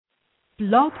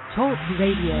Blog Talk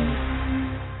Radio.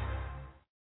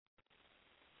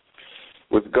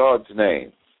 With God's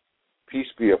name, peace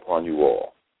be upon you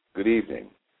all. Good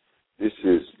evening. This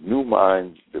is New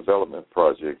Mind Development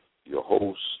Project, your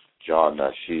host, John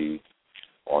Nasheed,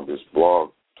 on this Blog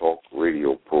Talk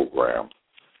Radio program,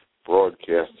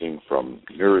 broadcasting from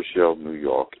New Rochelle, New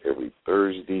York, every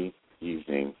Thursday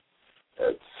evening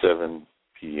at 7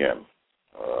 p.m.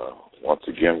 Once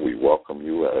again, we welcome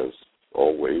you as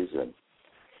always, and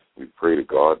we pray to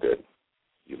God that,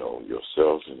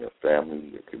 yourselves and your family,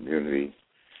 your community,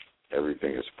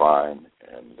 everything is fine,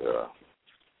 and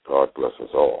God bless us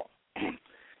all.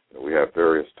 We have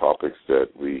various topics that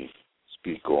we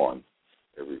speak on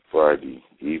every Friday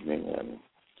evening, and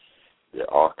they're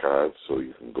archived, so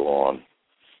you can go on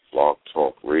Blog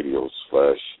Talk Radio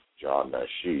 /John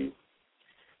Nasheed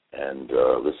and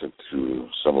listen to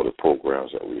some of the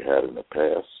programs that we had in the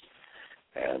past,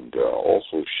 and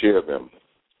also share them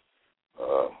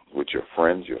with your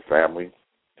friends, your family,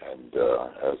 and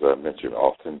as I mentioned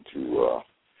often, to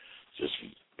just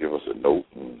give us a note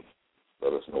and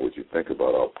let us know what you think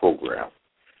about our program.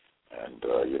 And,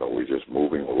 we're just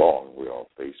moving along. We're on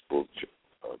Facebook,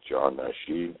 John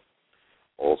Nasheed.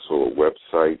 Also a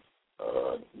website,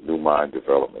 New Mind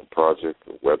Development Project.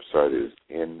 The website is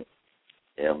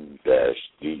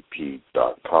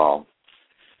nm-dp.com.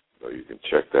 So you can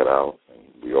check that out. And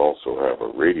we also have a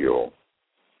radio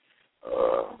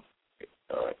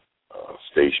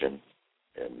station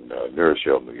in New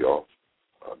Rochelle, New York,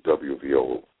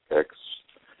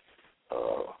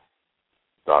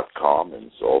 WVOX.com, and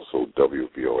it's also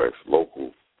WVOX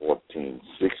Local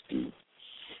 1460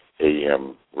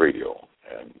 AM radio.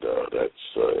 And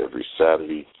that's every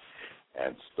Saturday.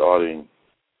 And starting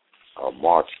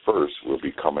March 1st, we'll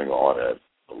be coming on at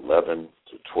 11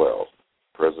 to 12.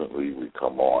 Presently, we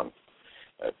come on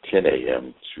at 10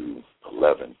 a.m. to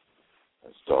 11.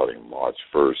 And starting March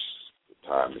 1st, the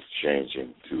time is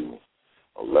changing to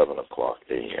 11 o'clock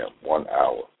a.m., 1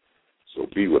 hour. So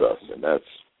be with us, and that's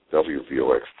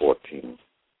WVOX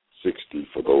 1460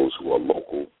 for those who are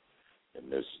local in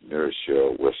this New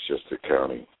Rochelle, Westchester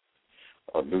County,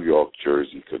 New York,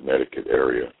 Jersey, Connecticut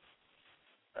area,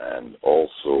 and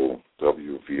also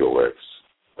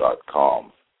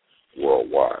WVOX.com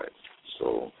worldwide.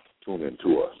 So tune in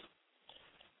to us.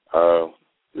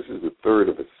 This is the third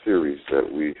of a series that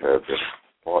we have been,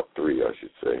 part 3, I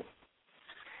should say,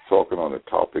 talking on the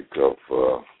topic of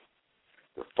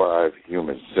the 5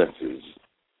 human senses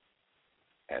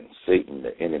and Satan,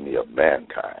 the enemy of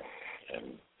mankind.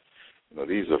 And,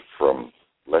 these are from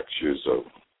lectures of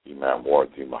Imam W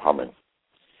Deen Mohammed,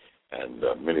 and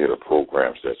many of the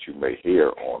programs that you may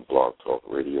hear on Blog Talk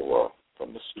Radio are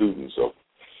from the students of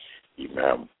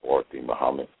Imam W Deen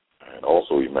Mohammed. And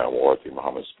also Imam W Deen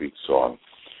Mohammed speaks on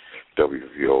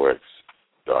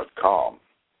WVOX.com,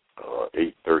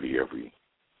 8:30 every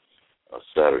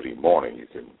Saturday morning. You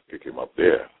can pick him up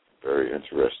there. Very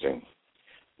interesting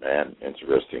man,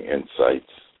 interesting insights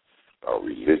about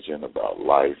religion, about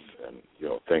life, and,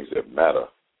 things that matter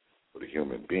for the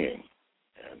human being.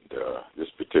 And this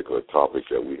particular topic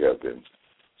that we have been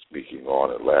speaking on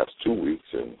the last 2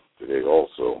 weeks, and today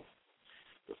also,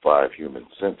 the 5 human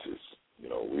senses.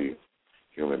 We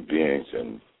human beings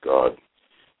and God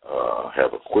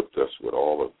have equipped us with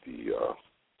all of the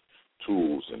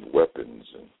tools and weapons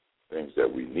and things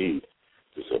that we need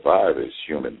to survive as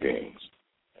human beings.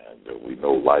 And we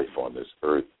know life on this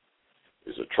earth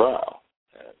is a trial.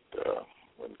 And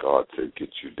when God said,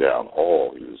 get you down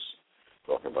all, he was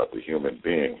talking about the human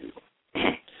being.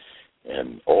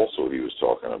 And also he was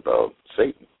talking about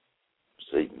Satan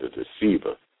the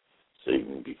deceiver,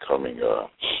 Satan becoming a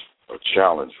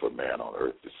challenge for man on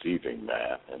earth, deceiving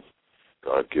man. And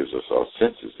God gives us our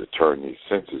senses to turn these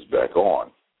senses back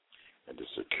on and to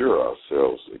secure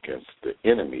ourselves against the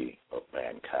enemy of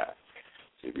mankind.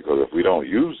 See, because if we don't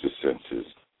use the senses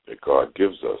that God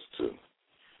gives us to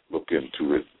look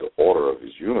into the order of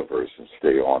his universe and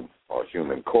stay on our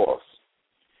human course,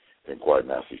 then quite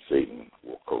naturally Satan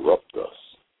will corrupt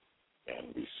us.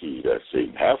 And we see that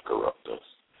Satan have corrupted us.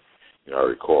 I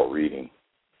recall reading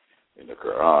in the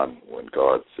Quran when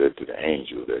God said to the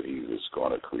angel that he was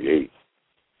going to create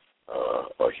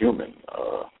a human,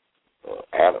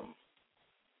 Adam,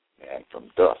 man from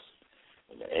dust.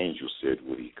 And the angel said,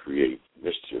 would he create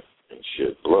mischief and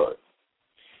shed blood?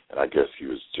 And I guess he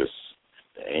was just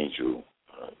the angel.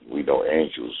 We know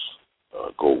angels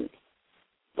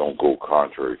don't go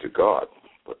contrary to God,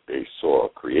 but they saw a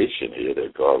creation here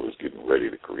that God was getting ready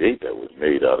to create that was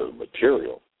made out of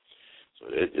material. So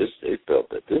they felt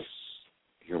that this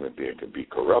human being can be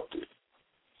corrupted.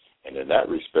 And in that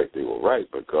respect, they were right.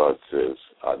 But God says,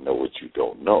 I know what you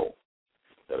don't know,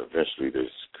 that eventually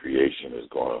this creation is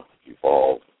going to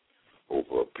evolve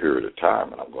over a period of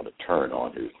time, and I'm going to turn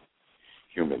on his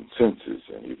human senses,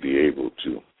 and he'll be able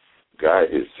to guide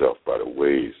himself by the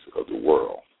ways of the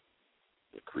world,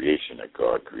 the creation that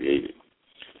God created.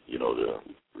 You know,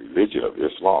 the religion of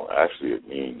Islam, actually it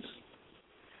means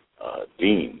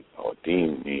deen, or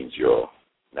deen means your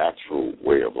natural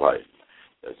way of life.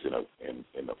 That's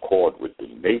in accord with the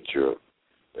nature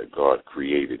that God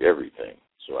created everything.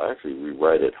 So actually we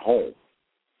right at home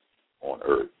on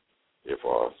earth if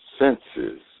our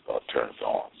senses are turned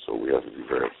on. So we have to be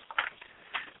very,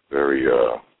 very,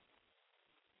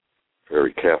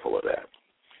 very careful of that.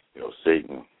 You know,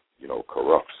 Satan, you know,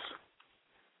 corrupts.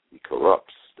 He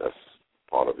corrupts. That's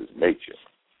part of his nature.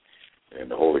 In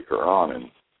the Holy Quran,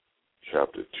 in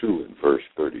chapter 2, in verse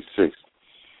 36,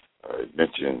 it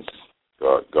mentions,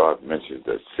 God mentions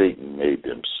that Satan made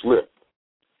them slip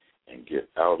and get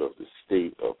out of the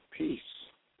state of peace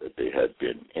that they had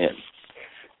been in.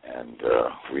 And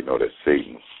we know that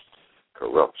Satan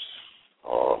corrupts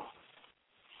our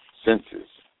senses,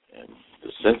 and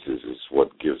the senses is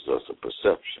what gives us a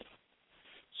perception.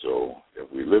 So if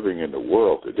we're living in the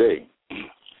world today,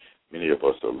 many of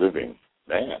us are living,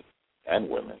 man and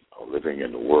women, are living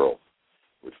in the world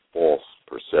with false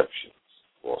perceptions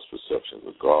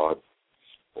of God,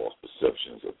 false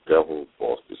perceptions of devil,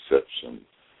 false perception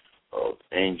of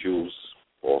angels,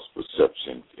 false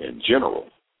perception in general.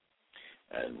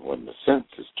 And when the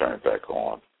senses turn back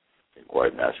on, then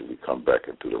quite naturally we come back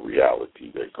into the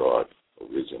reality that God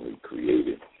originally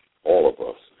created all of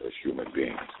us as human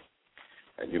beings.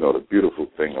 And you know, the beautiful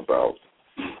thing about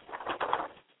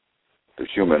the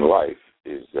human life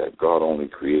is that God only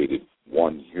created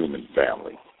one human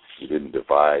family. He didn't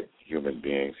divide human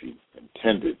beings. He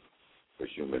intended for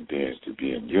human beings to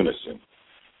be in unison,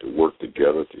 to work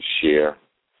together, to share,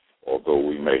 although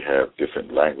we may have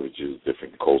different languages,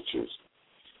 different cultures,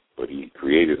 but he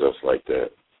created us like that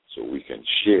so we can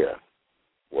share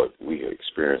what we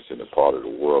experience in the part of the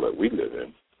world that we live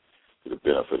in to the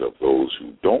benefit of those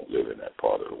who don't live in that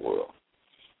part of the world.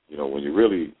 You know, when you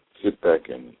really sit back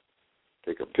and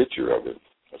take a picture of it,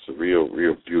 it's a real,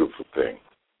 real beautiful thing,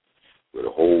 with a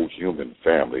whole human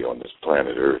family on this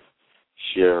planet Earth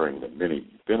sharing the many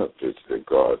benefits that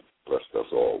God blessed us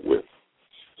all with.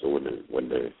 So when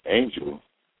the angel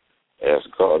asked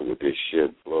God, would they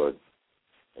shed blood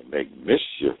and make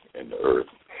mischief in the earth,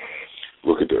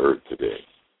 look at the earth today.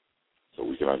 So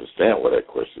we can understand why that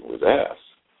question was asked.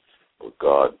 But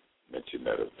God mentioned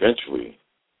that eventually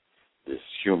this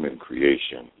human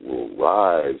creation will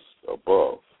rise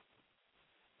above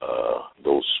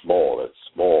those small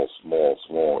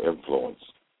influence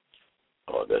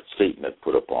that Satan had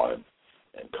put upon him,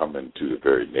 and come into the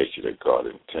very nature that God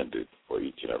intended for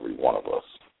each and every one of us.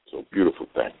 So beautiful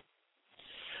thing.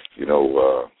 You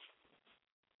know,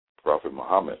 Prophet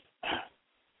Muhammad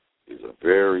is a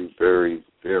very, very,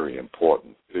 very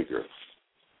important figure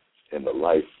in the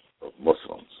life of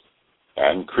Muslims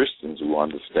and Christians who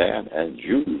understand, and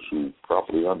Jews who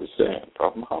properly understand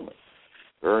Prophet Muhammad.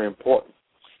 Very important,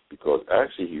 because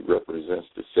actually he represents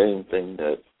the same thing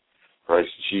that Christ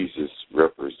Jesus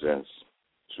represents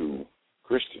to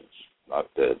Christians. Not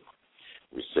that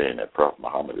we're saying that Prophet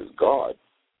Muhammad is God,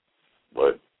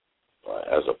 but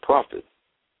as a prophet,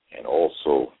 and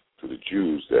also to the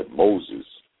Jews that Moses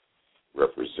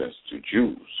represents to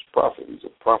Jews. Prophet, he's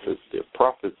a prophet. They're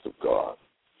prophets of God.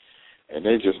 And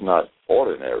they're just not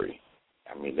ordinary.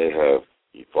 I mean, they have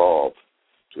evolved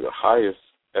to the highest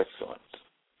excellence.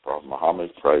 Prophet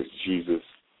Muhammad, Christ Jesus,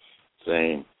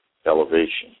 same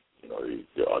elevation. You know,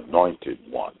 the anointed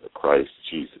one, the Christ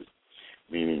Jesus,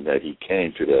 meaning that he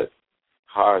came to that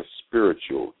high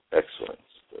spiritual excellence,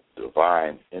 the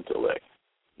divine intellect,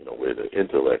 you know, where the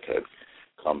intellect had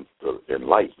come to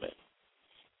enlightenment,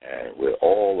 and where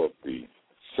all of the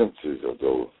senses of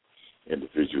those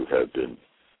individuals had been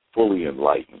fully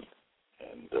enlightened.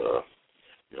 And,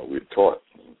 you know, we're taught,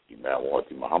 Imam W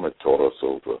Deen Mohammed taught us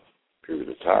over a period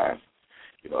of time,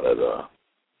 you know, that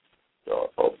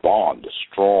a bond, the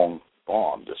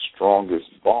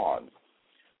strongest bond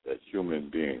that human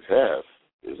beings have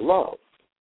is love.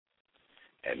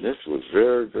 And this was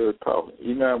very, very powerful.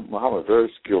 Imam Muhammad,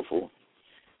 very skillful.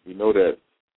 We know that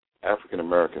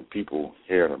African-American people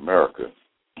here in America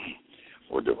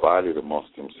were divided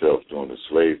amongst themselves during the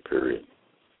slave period.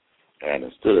 And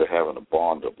instead of having a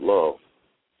bond of love,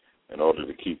 in order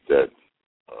to keep that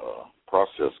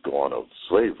process going of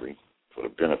slavery for the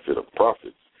benefit of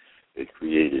profit, they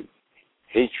created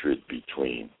hatred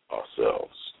between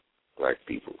ourselves, black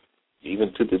people.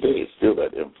 Even to today, still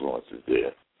that influence is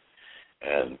there.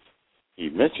 And he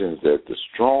mentions that the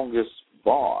strongest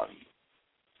bond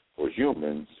for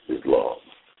humans is love.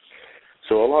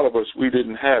 So a lot of us, we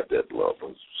didn't have that love.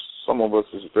 Some of us,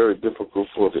 it's very difficult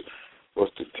for us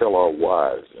to tell our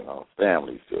wives and our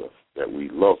families that we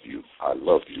love you, I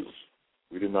love you.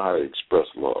 We didn't know how to express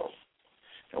love.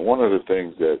 And one of the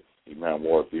things that Imam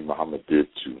W Deen Mohammed did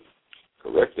to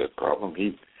correct that problem,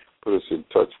 he put us in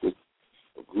touch with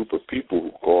a group of people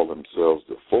who call themselves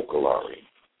the Focolari.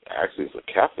 Actually, it's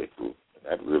a Catholic group,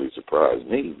 and that really surprised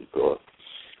me because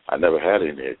I never had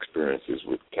any experiences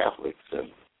with Catholics, and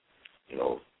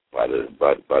by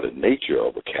the nature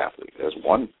of a Catholic, there's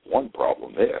one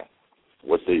problem there,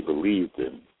 what they believed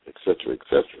in, et cetera, et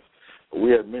cetera. But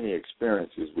we had many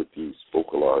experiences with these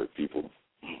Focolari people.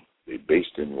 They're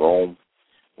based in Rome.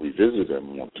 We visited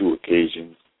them on 2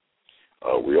 occasions.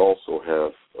 We also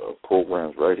have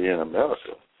programs right here in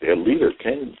America. Their leader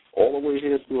came all the way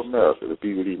here to America to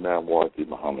be with Imam W Deen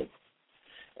Mohammed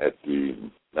at the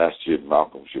Masjid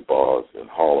Malcolm Shabazz in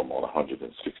Harlem on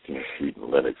 116th Street and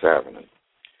Lenox Avenue.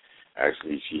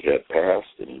 Actually, she had passed,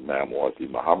 and Imam W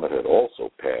Deen Mohammed had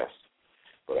also passed.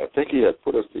 But I think he had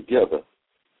put us together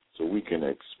so we can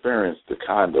experience the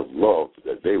kind of love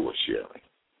that they were sharing,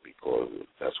 because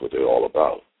that's what they're all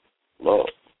about, love.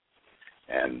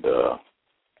 And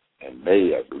in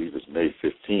May, I believe it's May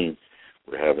 15th,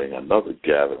 we're having another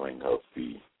gathering of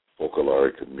the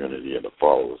Focolari community and the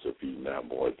followers of Imam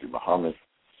W Deen Mohammed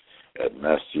at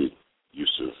Masjid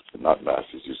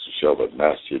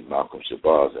Masjid Malcolm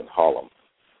Shabazz in Harlem,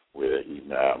 where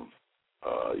Imam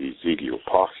Ezekiel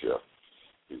Pasha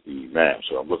is the Imam.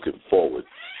 So I'm looking forward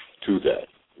to that.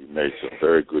 We made some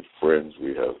very good friends.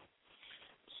 We have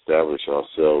established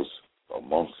ourselves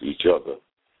amongst each other,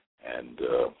 and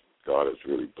God has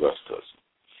really blessed us.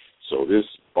 So this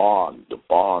bond, the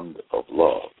bond of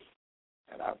love,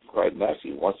 and I'm quite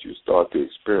naturally, once you start to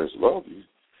experience love, you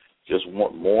just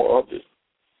want more of it.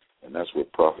 And that's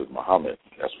what Prophet Muhammad,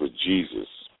 that's what Jesus,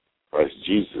 Christ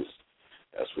Jesus,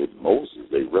 that's what Moses,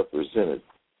 they represented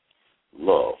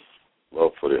love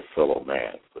for their fellow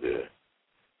man, for their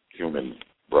human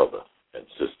brother and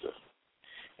sister.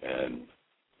 And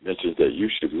mentions that you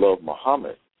should love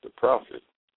Muhammad, the prophet.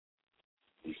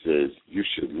 He says you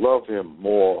should love him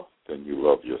more than you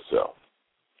love yourself.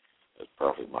 That's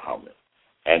Prophet Muhammad.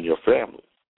 And your family.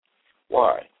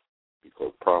 Why?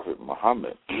 Because Prophet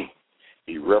Muhammad,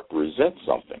 he represents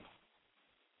something.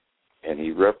 And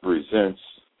he represents,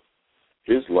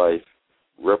 his life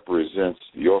represents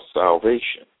your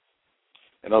salvation.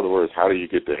 In other words, how do you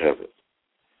get to heaven?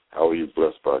 How are you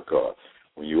blessed by God?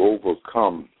 When you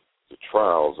overcome the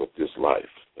trials of this life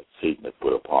that Satan has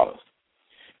put upon us,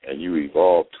 and you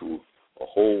evolve to a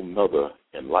whole nother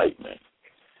enlightenment.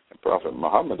 And Prophet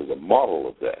Muhammad is a model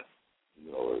of that.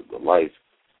 The life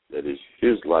that is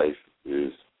his life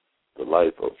is the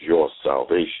life of your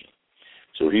salvation.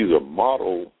 So he's a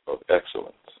model of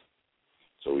excellence.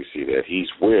 So we see that he's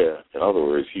where, in other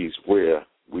words, he's where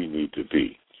we need to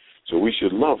be. So we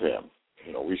should love him.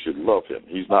 We should love him.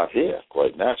 He's not here,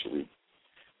 quite naturally,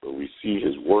 but we see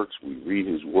his works, we read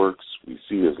his works, we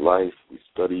see his life, we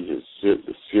study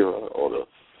the seerah, or the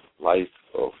life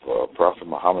of Prophet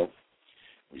Muhammad.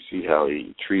 We see how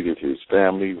he treated his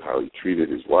family, how he treated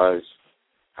his wives,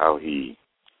 how he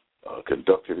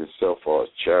conducted himself as far as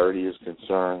charity is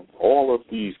concerned. All of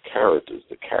these characters,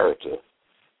 the characters,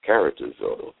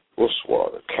 or the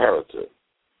uswa, the character,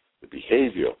 the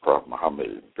behavior of Prophet Muhammad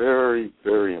is very,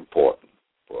 very important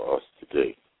for us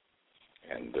today.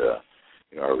 And,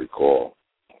 I recall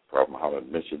Prophet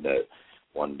Muhammad mentioned that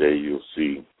one day you'll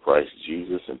see Christ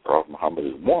Jesus and Prophet Muhammad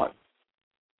is one,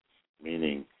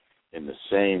 meaning in the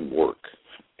same work.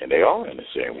 And they are in the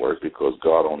same work because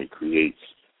God only creates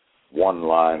one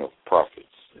line of prophets.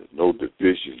 There's no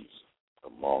divisions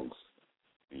amongst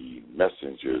the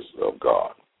messengers of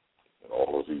God. And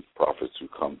all of these prophets who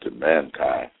come to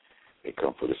mankind, they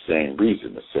come for the same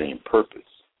reason, the same purpose,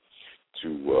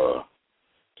 to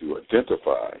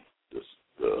identify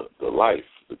the life,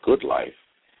 the good life,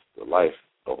 the life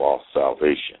of our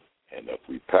salvation. And if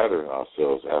we pattern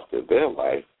ourselves after their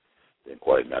life, then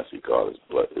quite naturally God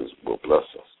will bless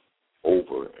us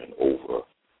over and over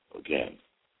again.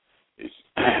 It's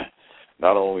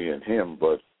not only in him,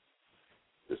 but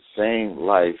the same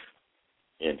life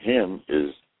in him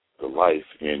is the life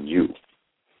in you.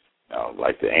 Now,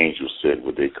 like the angel said,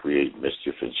 would they create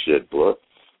mischief and shed blood?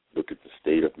 Look at the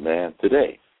state of man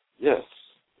today. Yes,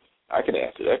 I can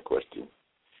answer that question.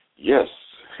 Yes.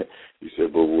 You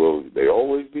said, but will they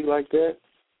always be like that?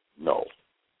 No.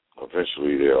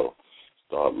 Eventually they'll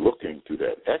start looking to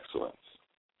that excellence.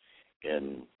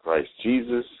 in Christ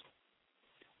Jesus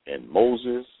and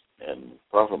Moses and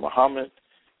Prophet Muhammad,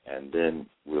 and then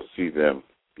we'll see them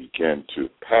begin to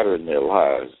pattern their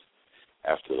lives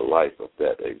after the life of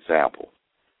that example.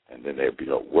 And then they'll be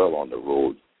well on the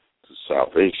road to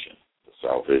salvation, the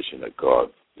salvation that God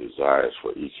desires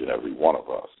for each and every one of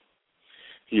us.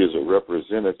 He is a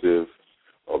representative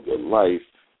of the life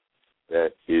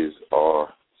that is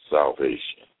our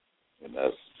salvation. And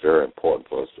that's very important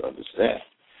for us to understand.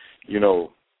 You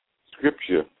know,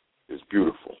 Scripture is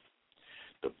beautiful.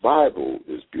 The Bible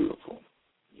is beautiful.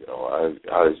 You know,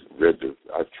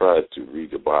 I tried to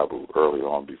read the Bible early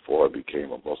on before I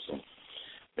became a Muslim.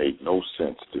 Made no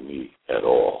sense to me at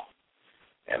all.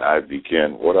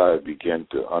 And what I began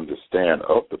to understand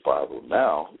of the Bible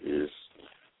now is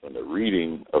from the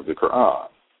reading of the Quran,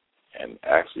 and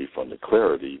actually from the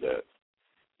clarity that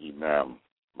Imam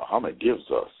Muhammad gives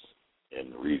us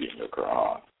in reading the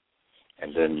Quran.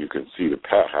 And then you can see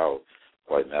how,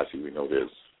 quite naturally, we know there's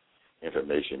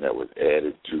information that was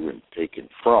added to and taken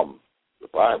from the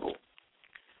Bible.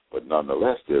 But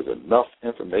nonetheless, there's enough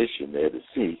information there to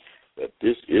see that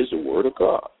this is a word of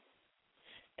God.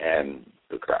 And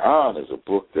the Quran is a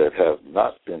book that has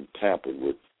not been tampered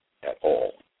with at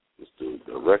all. It's the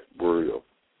direct word of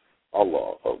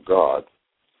Allah, of God,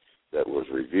 that was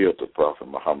revealed to Prophet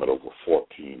Muhammad over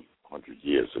 1,400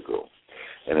 years ago.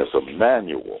 And it's a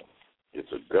manual.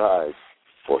 It's a guide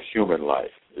for human life.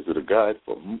 Is it a guide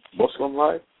for Muslim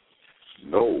life?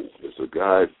 No. It's a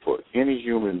guide for any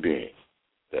human being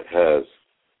that has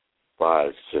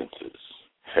 5 senses.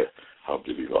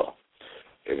 Alhamdulillah.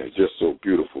 And it's just so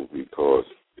beautiful because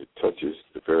it touches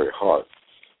the very heart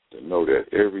to know that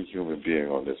every human being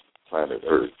on this planet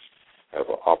Earth have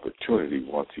an opportunity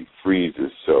once he frees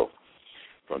himself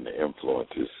from the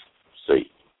influences of Satan.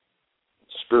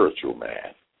 Spiritual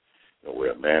man,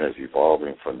 where a man is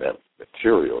evolving from that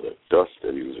material, that dust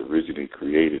that he was originally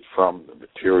created from, the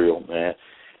material man,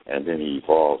 and then he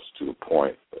evolves to the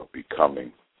point of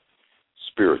becoming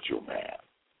spiritual man.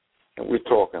 And we're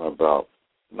talking about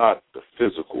not the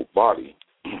physical body,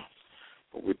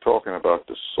 but we're talking about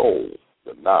the soul,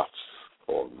 the nafs,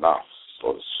 or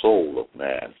the soul of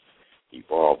man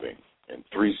evolving in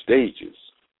 3 stages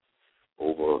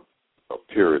over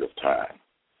a period of time.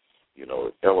 You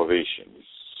know, elevation, the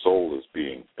soul is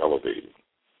being elevated.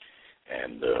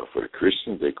 And for the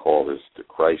Christians, they call this the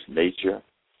Christ nature.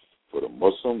 For the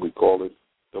Muslim, we call it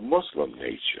the Muslim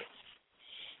nature.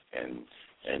 And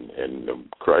the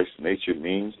Christ nature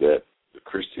means that the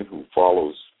Christian who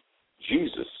follows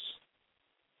Jesus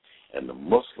and the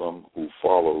Muslim who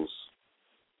follows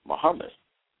Muhammad,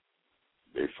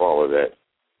 they follow that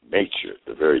nature,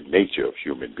 the very nature of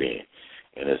human being.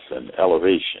 And it's an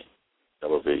elevation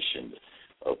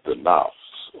of the nafs,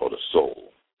 or the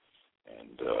soul.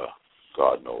 And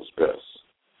God knows best.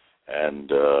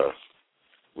 And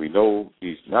we know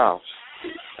these nafs,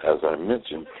 as I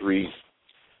mentioned, 3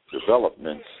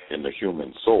 developments in the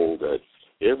human soul that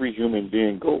every human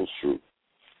being goes through.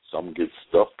 Some get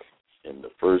stuck in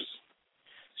the first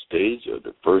stage of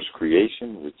the first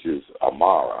creation, which is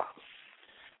Amara.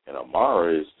 And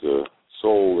Amara is the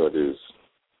soul that is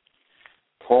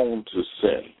prone to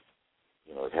sin.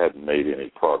 You know, it hadn't made any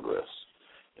progress.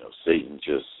 You know, Satan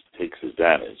just takes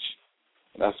advantage.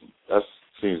 And that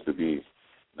seems to be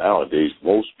nowadays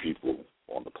most people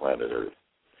on the planet Earth,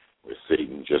 where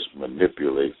Satan just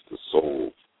manipulates the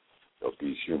soul of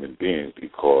these human beings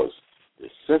because their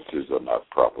senses are not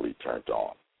properly turned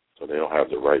on. So they don't have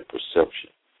the right perception.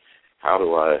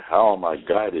 How am I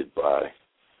guided by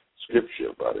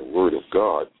Scripture, by the Word of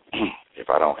God, if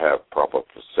I don't have proper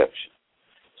perception?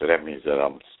 So that means that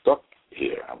I'm stuck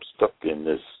here. I'm stuck in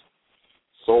this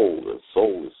soul. The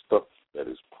soul is stuck, that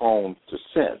is prone to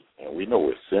sin. And we know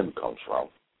where sin comes from.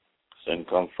 Sin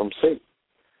comes from Satan.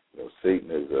 You know, Satan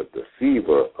is a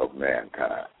deceiver of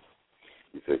mankind.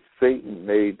 He said Satan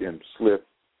made them slip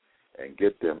and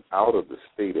get them out of the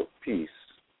state of peace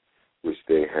which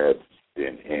they had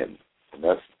been in. And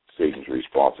that's Satan's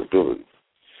responsibility.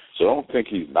 So don't think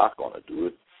he's not going to do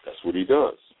it. That's what he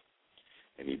does.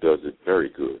 And he does it very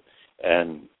good.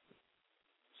 And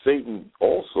Satan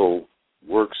also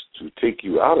works to take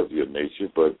you out of your nature,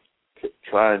 but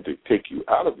trying to take you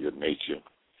out of your nature,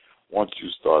 once you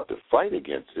start to fight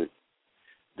against it,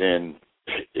 then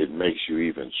it makes you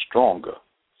even stronger.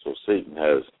 So Satan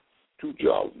has 2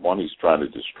 jobs. One, he's trying to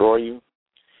destroy you,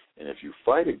 and if you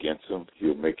fight against him,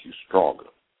 he'll make you stronger.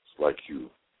 It's like you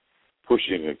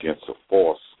pushing against a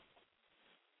force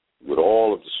with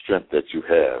all of the strength that you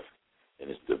have, and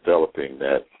it's developing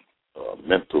that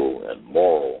mental and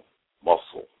moral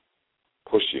muscle,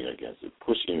 pushing against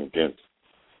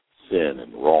sin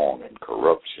and wrong and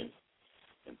corruption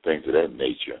and things of that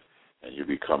nature, and you're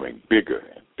becoming bigger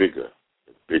and bigger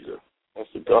and bigger. That's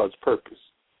God's purpose.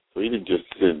 So he didn't just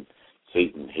send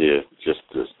Satan here just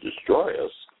to destroy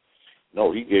us.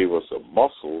 No, he gave us a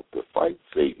muscle to fight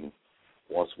Satan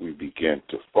once we begin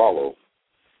to follow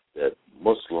that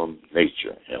Muslim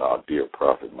nature in our dear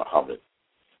Prophet Muhammad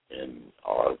and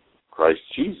our Christ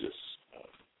Jesus.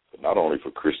 But not only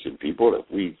for Christian people, that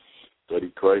we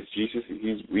study Christ Jesus,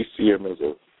 we see him as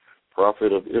a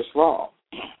prophet of Islam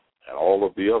and all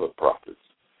of the other prophets.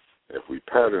 If we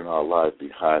pattern our life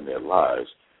behind their lives,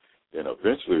 then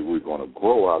eventually we're going to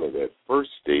grow out of that first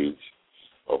stage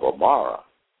of Amara,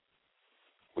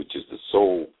 which is the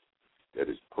soul that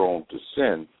is prone to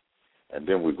sin, and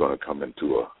then we're going to come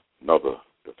into another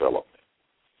development.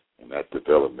 And that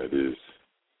development is,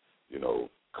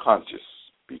 conscious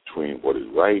between what is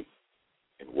right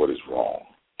and what is wrong.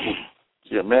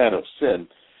 See, a man of sin,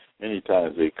 many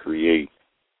times they create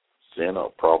sin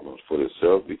or problems for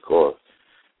themselves because,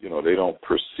 they don't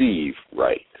perceive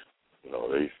right.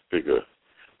 They figure,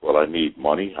 well, I need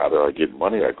money. How do I get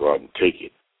money? I go out and take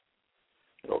it.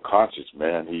 Conscious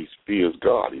man, he fears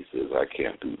God. He says, I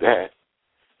can't do that.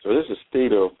 So this is a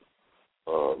state of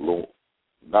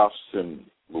nafsin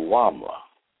luwamla.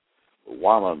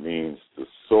 Luwamla means the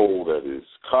soul that is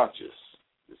conscious.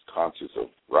 It's conscious of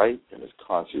right and is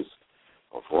conscious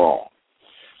of wrong.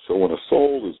 So when a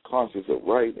soul is conscious of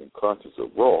right and conscious of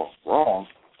wrong,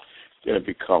 then it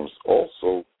becomes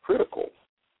also critical,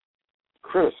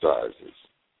 criticizes.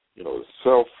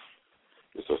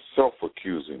 It's a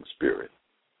self-accusing spirit.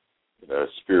 That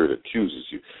spirit accuses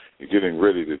you. You're getting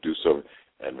ready to do something,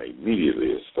 and immediately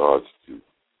it starts to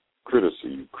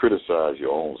criticize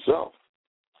your own self.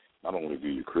 Not only do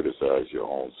you criticize your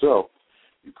own self,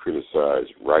 you criticize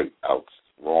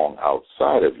wrong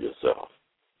outside of yourself.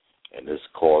 And this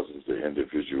causes the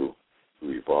individual to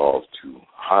evolve to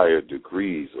higher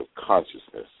degrees of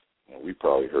consciousness. And we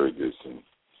probably heard this in,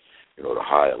 the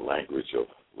higher language of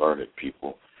learned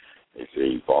people. They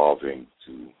say evolving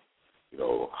to,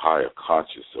 higher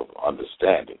conscious of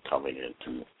understanding, coming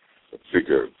into a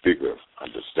bigger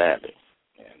understanding.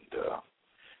 And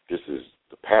this is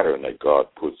the pattern that God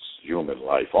puts human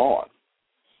life on.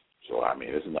 So,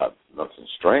 it's not nothing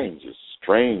strange. It's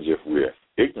strange if we're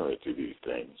ignorant to these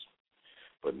things.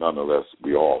 But nonetheless,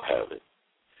 we all have it.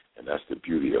 And that's the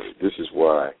beauty of it. This is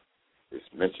why it's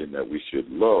mentioned that we should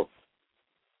love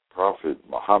Prophet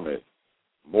Muhammad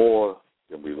more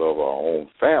than we love our own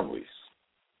families,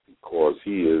 because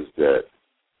he is that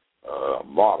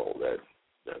model,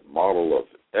 that model of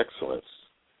excellence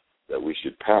that we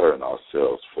should pattern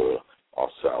ourselves for our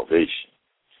salvation.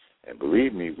 And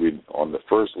believe me, we on the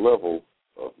first level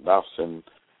of nafsin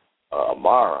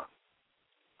amara,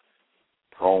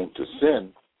 prone to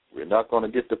sin, we're not going to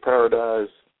get to paradise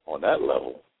on that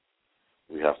level.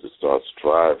 We have to start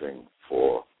striving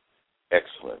for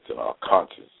excellence in our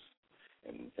conscience.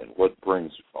 And what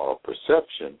brings our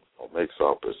perception or makes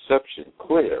our perception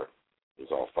clear is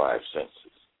our five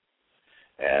senses.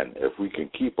 And if we can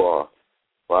keep our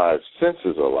five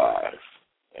senses alive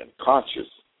and conscious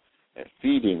and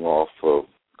feeding off of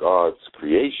God's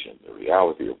creation, the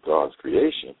reality of God's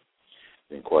creation,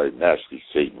 then quite naturally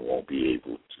Satan won't be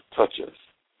able to touch us.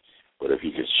 But if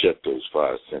he can shut those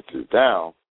five senses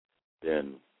down,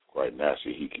 then quite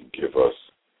naturally he can give us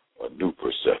a new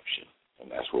perception. And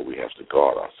that's what we have to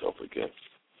guard ourselves against.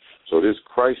 So this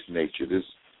Christ nature, this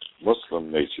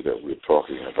Muslim nature that we're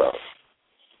talking about,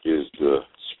 is the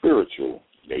spiritual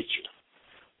nature,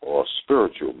 or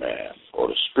spiritual man, or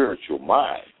the spiritual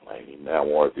mind. Imam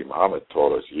W Deen Mohammed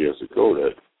taught us years ago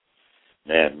that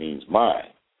man means mind.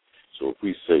 So if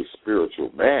we say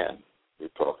spiritual man, we're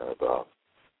talking about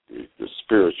the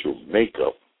spiritual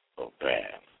makeup of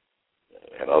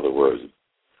man. In other words,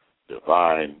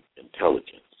 divine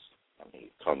intelligence.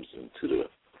 It comes into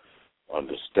the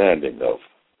understanding of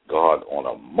God on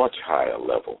a much higher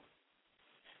level.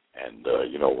 And,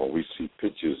 when we see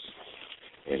pictures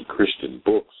in Christian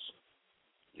books,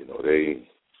 they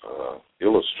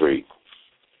illustrate,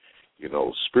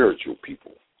 spiritual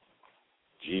people.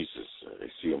 Jesus, they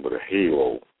see him with a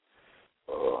halo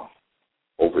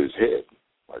over his head,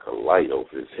 like a light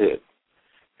over his head.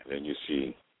 And then you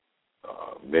see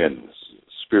men,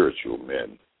 spiritual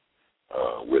men,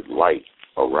 with light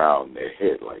around their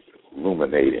head, like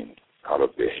illuminating out of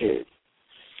their head.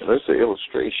 And that's an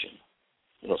illustration.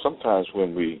 Sometimes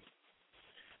when we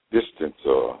distance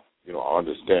or, our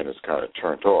understanding is kind of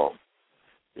turned off,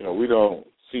 we don't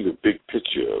see the big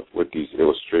picture of what these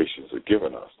illustrations are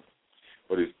giving us.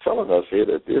 But he's telling us here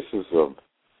that this is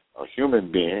a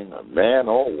human being, a man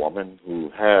or woman, who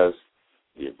has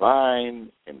divine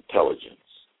intelligence,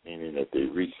 meaning that they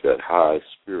reach that high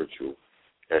spiritual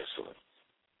excellence.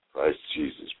 Christ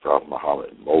Jesus, Prophet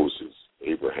Muhammad, Moses,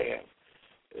 Abraham,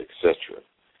 etc.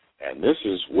 And this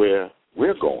is where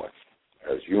we're going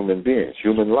as human beings,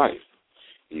 human life,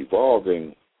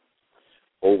 evolving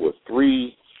over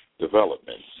 3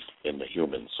 developments in the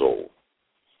human soul.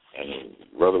 And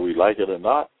whether we like it or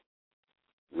not,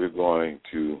 we're going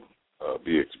to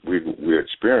we're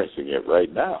experiencing it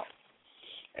right now.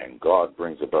 And God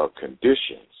brings about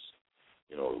conditions.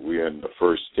 You know, we're in the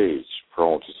first stage,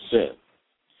 prone to sin.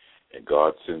 And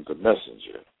God sends a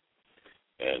messenger.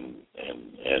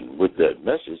 And with that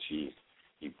message, he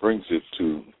brings it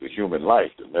to the human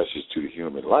life, the message to the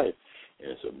human life.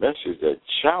 And it's a message that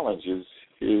challenges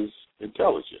his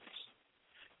intelligence.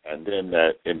 And then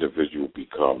that individual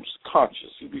becomes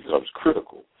conscious. He becomes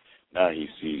critical. Now he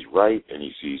sees right and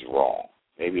he sees wrong.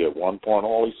 Maybe at one point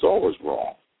all he saw was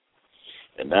wrong.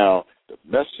 And now the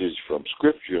message from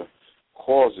Scripture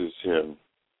causes him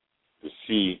to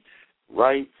see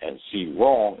right and see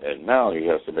wrong, and now he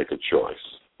has to make a choice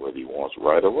whether he wants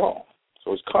right or wrong.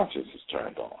 So his conscience is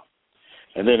turned on.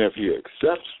 And then if he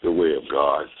accepts the way of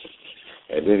God,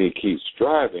 and then he keeps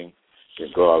striving, then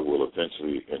God will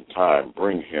eventually, in time,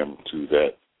 bring him to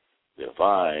that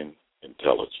divine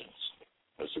intelligence.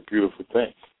 That's a beautiful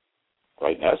thing.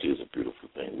 Right now, it is a beautiful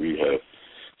thing. We have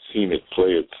seen it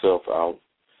play itself out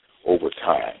over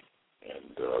time,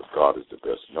 and God is the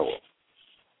best knower.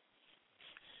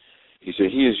 He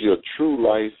said, he is your true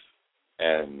life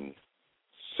and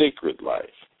sacred life.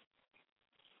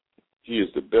 He is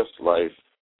the best life,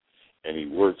 and he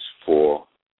works for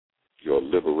your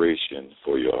liberation,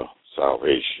 for your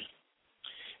salvation.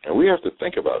 And we have to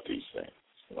think about these things.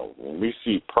 You know, when we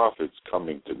see prophets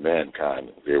coming to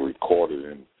mankind, they're recorded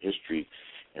in history,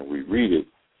 and we read it,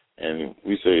 and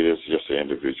we say this is just an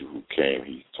individual who came,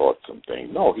 he taught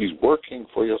something. No, he's working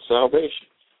for your salvation.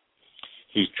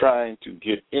 He's trying to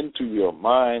get into your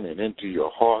mind and into your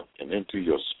heart and into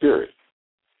your spirit.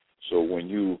 So when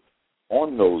you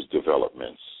on those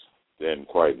developments, then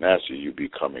quite naturally you're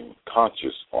becoming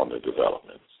conscious on the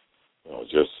developments. You know,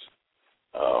 just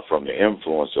from the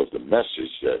influence of the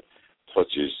message that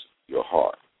touches your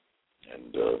heart.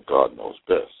 And God knows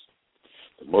best.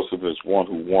 The Muslim is one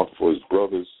who wants for his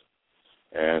brothers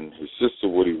and his sister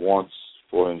what he wants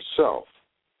for himself.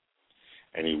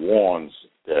 And he warns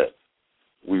that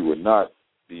we will not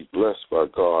be blessed by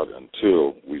God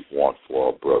until we want for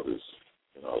our brothers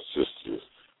and our sisters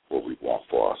what we want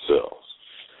for ourselves.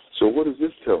 So what is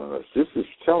this telling us? This is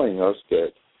telling us that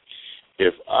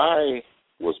if I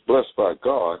was blessed by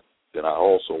God, then I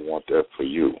also want that for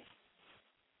you.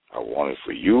 I want it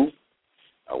for you.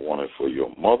 I want it for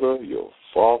your mother, your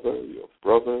father, your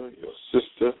brother, your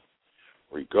sister,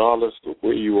 regardless of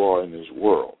where you are in this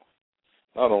world.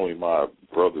 Not only my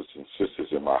brothers and sisters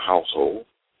in my household,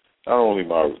 not only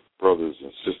my brothers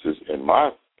and sisters in my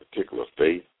particular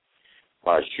faith,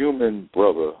 my human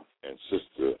brother and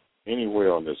sister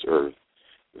anywhere on this earth,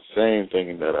 the same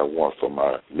thing that I want for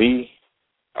me,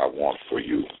 I want for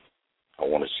you. I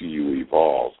want to see you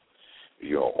evolve,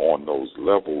 you know, on those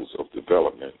levels of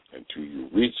development until you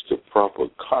reach the proper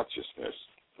consciousness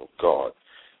of God,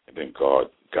 and then God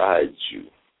guides you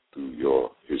through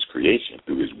his creation,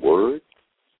 through his word,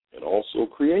 and also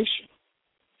creation.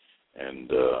 And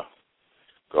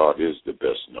God is the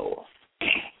best knower.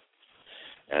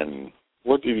 And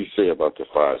what did he say about the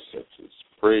 5 senses?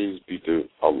 Praise be to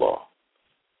Allah.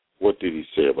 What did he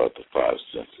say about the 5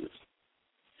 senses?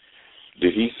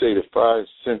 Did he say the 5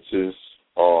 senses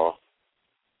are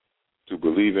to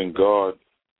believe in God,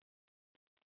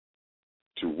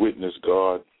 to witness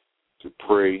God, to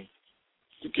pray,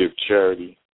 to give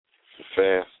charity, to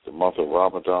fast the month of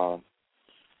Ramadan,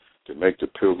 to make the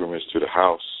pilgrimage to the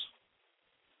house?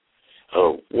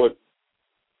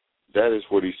 That is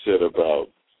what he said about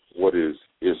what is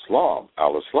Islam,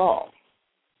 al-Islam.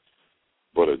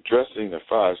 But addressing the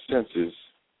 5 senses,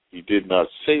 he did not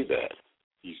say that.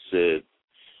 He said,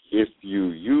 if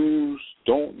you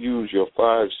don't use your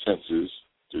 5 senses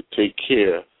to take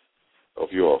care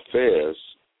of your affairs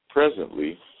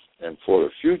presently and for the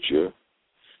future,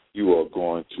 you are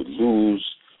going to lose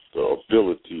the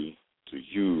ability to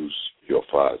use your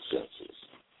 5 senses.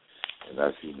 And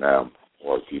that's Imam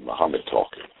W Deen Mohammed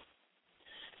talking.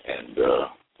 And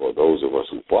for those of us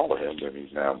who follow him, then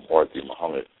Imam W Deen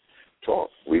Mohammed talk.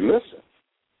 We listen.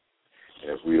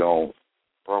 And if we don't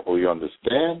properly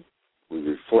understand, we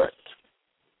reflect.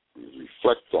 We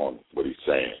reflect on what he's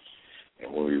saying.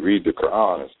 And when we read the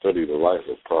Quran and study the life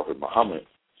of Prophet Muhammad,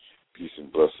 peace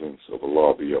and blessings of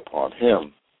Allah be upon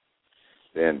him,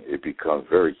 then it becomes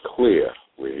very clear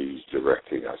where he's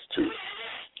directing us to.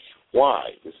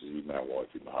 Why? This is Imam W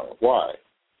Deen Mohammed. Why?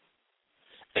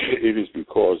 It is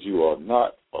because you are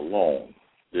not alone.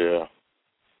 There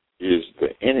is the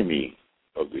enemy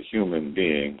of the human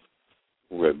being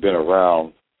who had been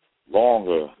around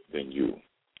longer than you.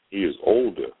 He is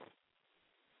older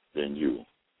than you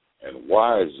and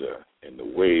wiser in the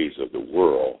ways of the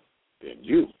world than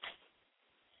you.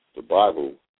 The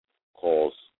Bible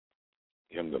calls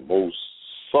him the most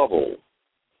subtle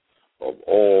of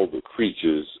all the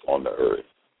creatures on the earth.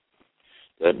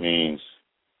 That means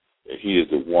that he is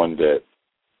the one that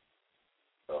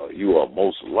you are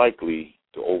most likely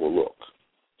to overlook.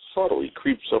 Subtly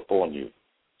creeps up on you,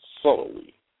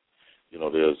 subtly. You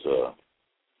know,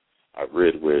 I've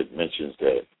read where it mentions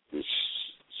that this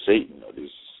Satan or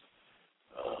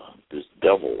this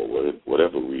devil or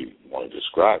whatever we want to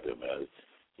describe him as,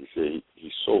 he said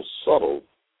he's so subtle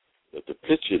that the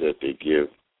picture that they give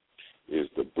is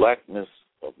the blackness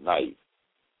of night,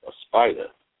 a spider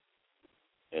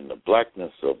in the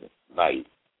blackness of night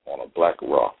on a black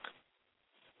rock.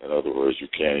 In other words, you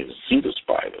can't even see the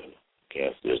spider.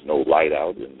 There's no light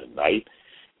out in the night.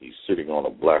 He's sitting on a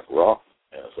black rock,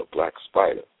 and it's a black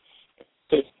spider.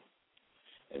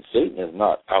 And Satan is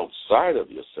not outside of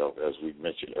yourself, as we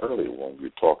mentioned earlier when we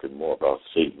were talking more about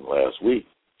Satan last week.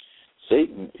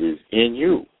 Satan is in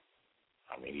you.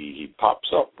 I mean, he pops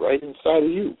up right inside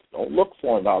of you. Don't look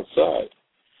for him outside.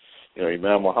 You know,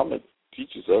 Imam Muhammad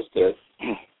teaches us that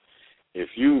if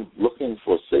you're looking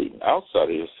for Satan outside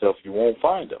of yourself, you won't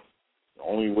find him. The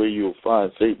only way you'll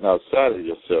find Satan outside of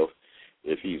yourself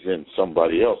if he's in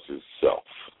somebody else's self.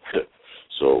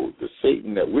 So the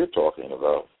Satan that we're talking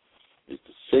about is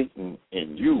the Satan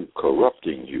in you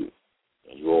corrupting you.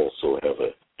 And you also have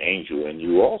an angel in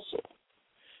you also.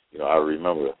 You know, I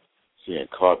remember seeing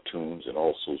cartoons and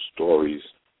also stories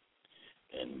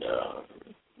and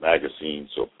magazines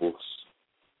or books,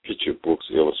 picture books,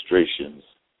 illustrations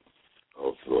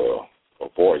of a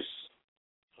voice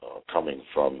coming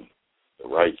from the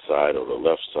right side or the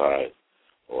left side,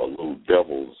 or a little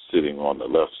devil sitting on the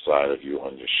left side of you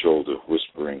on your shoulder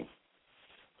whispering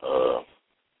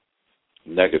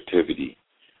negativity,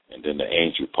 and then the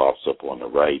angel pops up on the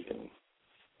right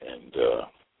and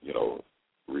you know,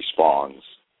 responds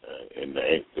in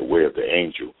the way of the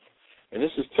angel. And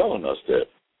this is telling us that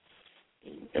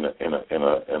in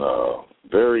a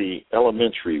very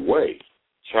elementary way,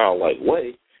 childlike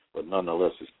way, but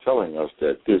nonetheless it's telling us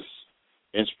that this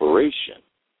inspiration,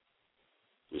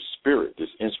 this spirit, this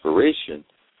inspiration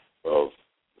of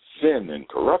sin and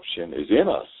corruption is in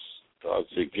us. God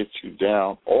said, get you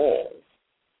down all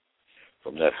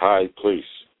from that high place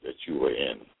that you were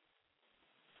in.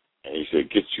 And he said,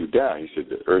 get you down. He said,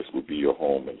 the earth will be your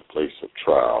home in the place of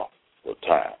trial or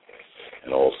time.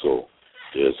 And also,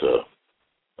 there's a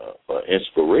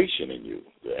inspiration in you,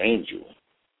 the angel,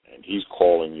 and he's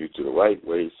calling you to the right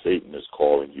way. Satan is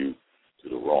calling you to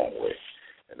the wrong way.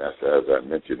 And that's, as I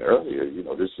mentioned earlier, you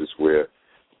know, this is where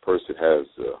a person has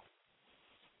the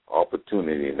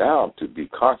opportunity now to be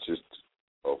conscious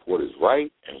of what is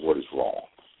right and what is wrong.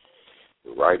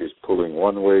 The right is pulling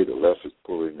one way, the left is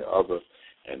pulling the other,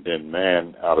 and then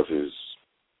man, out of his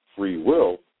free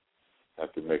will, has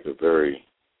to make a very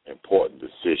important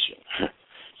decision.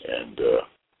 And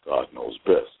God knows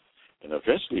best. And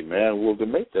eventually man will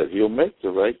make that. He'll make the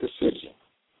right decision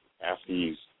after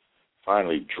he's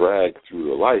finally dragged through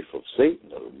the life of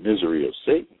Satan, or the misery of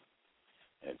Satan.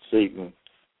 And Satan,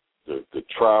 the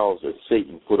trials that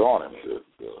Satan put on him,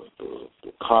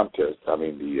 the contest,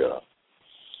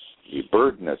 the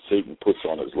burden that Satan puts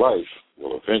on his life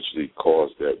will eventually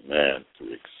cause that man to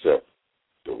accept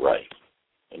the right.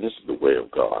 And this is the way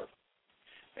of God.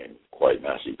 And quite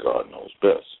naturally, God knows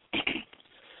best.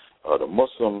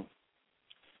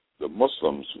 The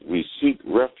Muslims, we seek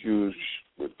refuge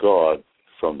with God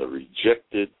from the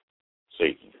rejected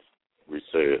Satan. We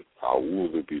say,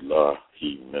 A'udhu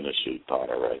billahi minash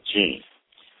shaitanir rajim.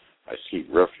 I seek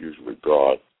refuge with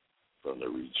God from the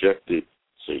rejected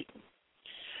Satan.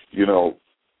 You know,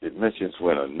 it mentions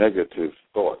when a negative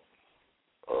thought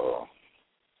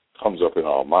comes up in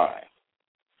our mind,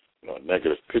 you know, a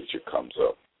negative picture comes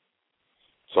up,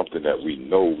 something that we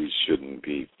know we shouldn't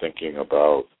be thinking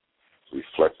about,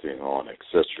 reflecting on,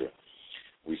 etc.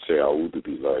 We say, A'udhu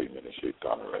billahi minash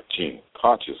shaitanir rajim,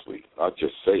 consciously, not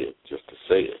just say it, just to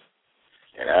say it.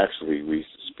 And actually, we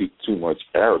speak too much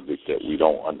Arabic that we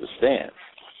don't understand.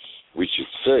 We should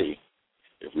say,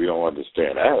 if we don't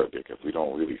understand Arabic, if we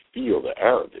don't really feel the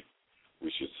Arabic,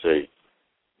 we should say,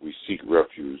 we seek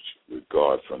refuge with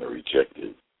God from the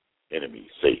rejected enemy,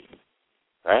 Satan.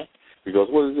 Right? Because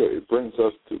what is it? It brings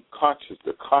us to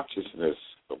the consciousness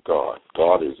of God.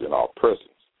 God is in our presence.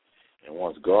 And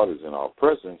once God is in our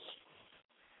presence,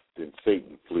 then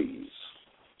Satan flees.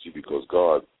 See, because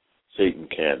Satan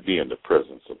can't be in the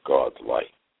presence of God's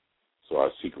light. So I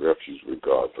seek refuge with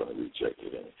God from the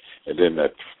rejected enemy. And then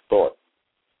that thought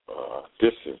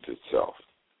distanced itself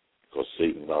because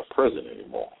Satan is not present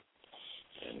anymore.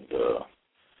 And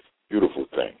beautiful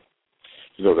thing.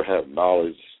 You know, to have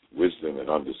knowledge, wisdom, and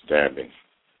understanding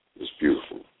is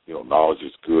beautiful. You know, knowledge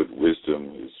is good,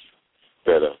 wisdom is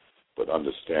better, but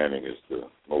understanding is the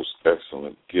most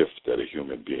excellent gift that a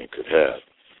human being could have.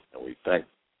 And we thank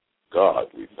God,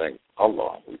 we thank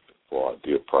Allah for our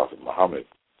dear Prophet Muhammad,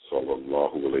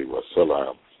 sallallahu alayhi wa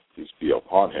sallam, peace be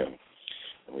upon him.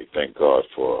 And we thank God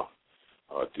for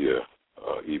our dear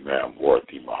Imam W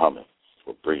Deen Mohammed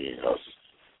for bringing us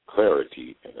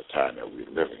clarity in the time that we're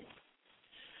living.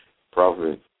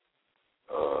 Prophet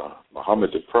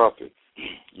Muhammad the Prophet,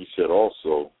 he said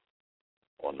also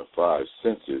on the 5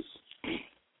 senses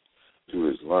to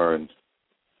his learned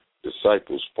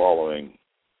disciples,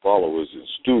 followers, and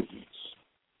students,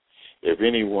 if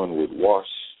anyone would wash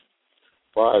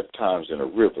 5 times in a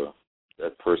river,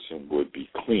 that person would be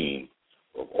clean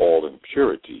of all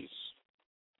impurities.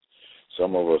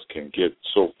 Some of us can get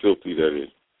so filthy that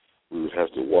we would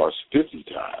have to wash 50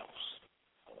 times.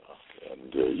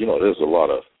 You know, there's a lot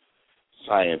of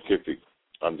scientific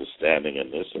understanding in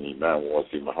this, and Imam W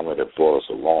Deen Mohammed have brought us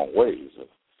a long ways of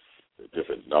the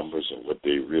different numbers and what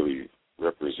they really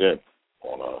represent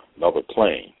on another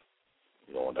plane,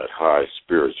 you know, on that high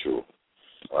spiritual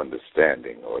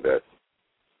understanding or that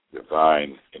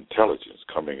divine intelligence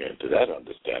coming into that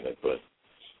understanding. But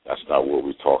that's not what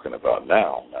we're talking about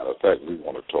now. Matter of fact, we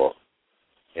want to talk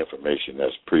information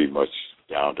that's pretty much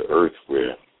down to earth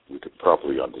where we could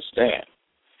properly understand.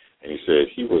 And he said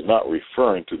he was not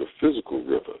referring to the physical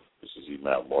river. This is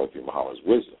Imam W Deen Mohammed's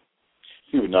wisdom.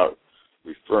 He was not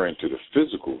referring to the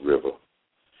physical river.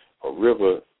 A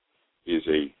river is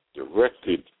a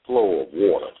directed flow of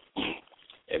water.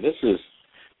 And this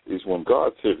is when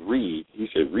God said read, he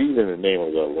said read in the name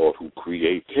of the Lord who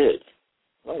created.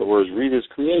 In other words, read his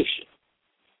creation.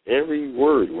 Every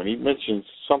word, when he mentions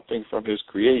something from his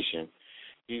creation,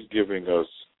 he's giving us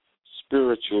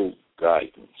spiritual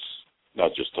guidance.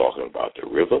 Not just talking about the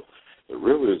river. The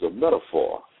river is a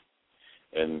metaphor.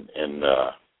 And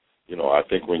you know, I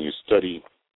think when you study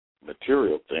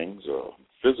material things or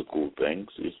physical things,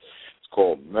 it's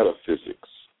called metaphysics.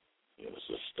 You know, it's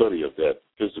a study of that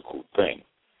physical thing.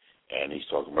 And he's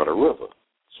talking about a river.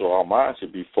 So our mind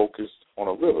should be focused on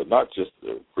a river, not just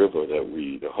the river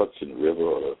the Hudson River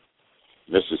or the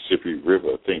Mississippi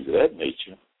River, things of that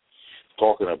nature.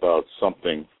 Talking about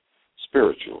something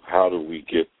spiritual. How do we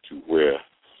get to where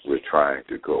we're trying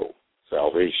to go?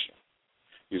 Salvation.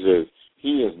 He says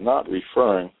he is not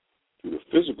referring to the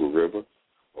physical river.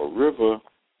 A river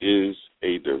is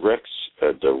a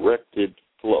directed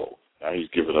flow. Now he's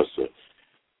giving us a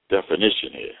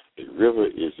definition here. A river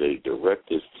is a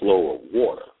directed flow of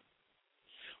water.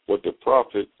 What the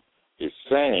prophet is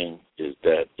saying is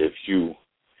that if you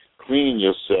clean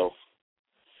yourself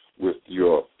with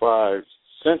your 5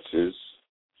 senses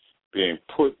being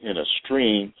put in a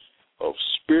stream of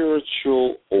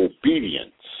spiritual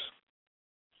obedience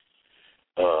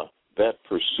that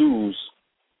pursues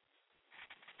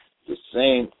the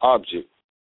same object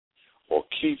or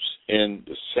keeps in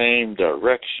the same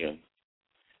direction,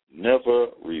 never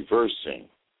reversing,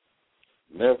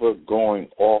 never going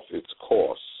off its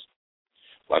course,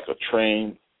 like a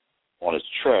train on its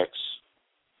tracks,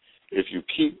 if you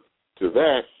keep to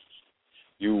that,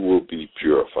 you will be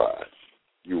purified.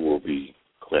 You will be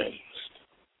cleansed.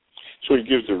 So he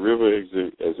gives the river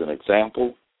as an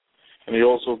example, and he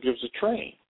also gives a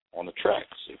train on the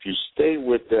tracks. If you stay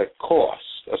with that course,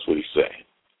 that's what he's saying.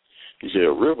 He said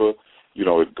a river, you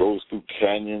know, it goes through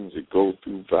canyons, it goes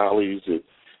through valleys, it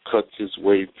cuts its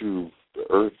way through the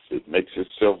earth, it makes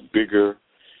itself bigger,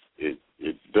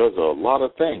 it does a lot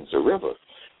of things, a river,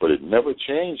 but it never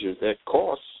changes that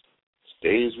course,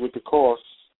 stays with the course,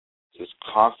 just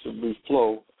constantly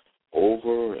flow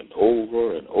over and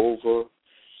over and over,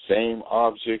 same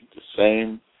object, the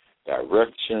same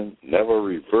direction, never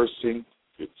reversing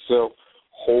itself,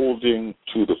 holding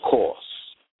to the course.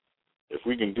 If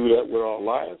we can do that with our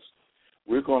lives,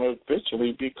 we're going to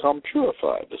eventually become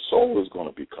purified. The soul is going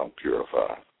to become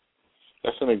purified.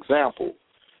 That's an example.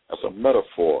 That's a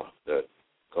metaphor that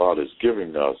God is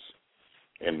giving us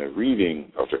in the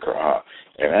reading of the Quran.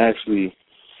 And actually,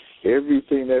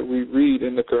 everything that we read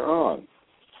in the Quran,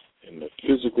 in the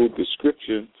physical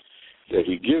description that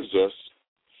he gives us,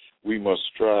 we must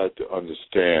strive to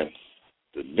understand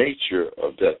the nature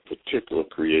of that particular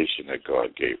creation that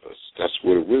God gave us. That's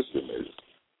where the wisdom is.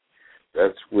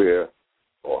 That's where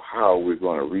or how we're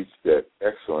going to reach that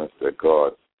excellence that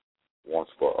God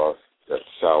wants for us, that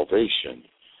salvation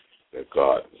that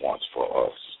God wants for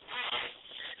us.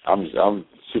 I'm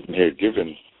sitting here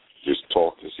giving this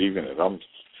talk this evening, and I'm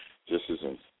just as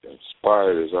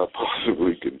inspired as I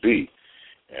possibly can be.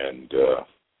 And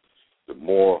the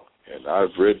more, and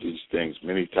I've read these things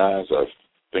many times, I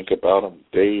think about them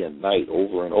day and night,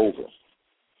 over and over,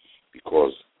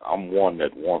 because I'm one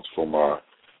that wants for my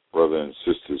brothers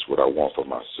and sisters what I want for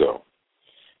myself.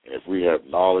 And if we have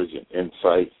knowledge and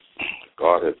insight,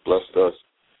 God has blessed us,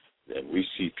 and we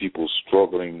see people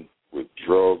struggling with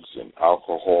drugs and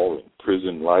alcohol and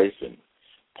prison life and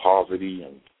poverty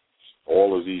and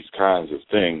all of these kinds of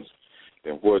things,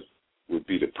 then what would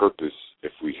be the purpose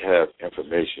if we have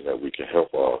information that we can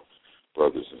help our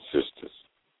brothers and sisters?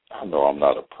 I know I'm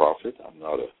not a prophet, I'm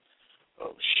not a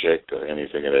sheikh or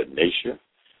anything of that nature,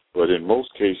 but in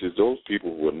most cases, those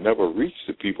people will never reach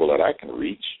the people that I can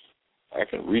reach. I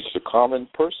can reach the common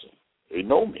person. They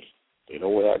know me. They know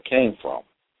where I came from.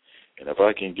 And if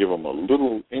I can give them a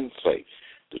little insight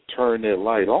to turn their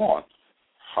light on,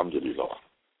 alhamdulillah.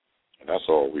 And that's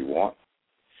all we want.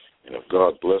 And if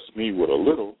God bless me with a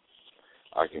little,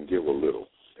 I can give a little.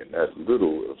 And that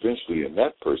little, eventually in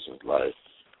that person's life,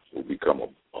 will become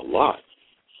a lot.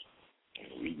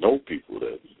 And we know people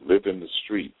that live in the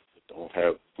street, that don't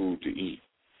have food to eat,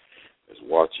 that's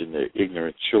watching their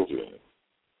ignorant children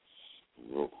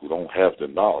who don't have the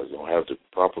knowledge, don't have the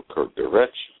proper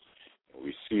direction. And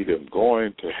we see them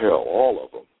going to hell, all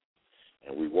of them.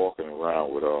 And we walking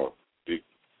around with our big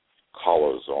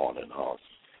collars on and our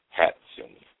hats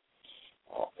and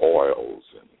our oils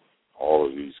and all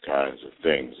of these kinds of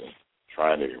things, and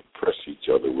trying to impress each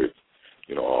other with,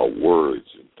 our words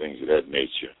and things of that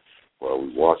nature, while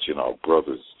we're watching our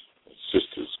brothers and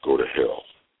sisters go to hell.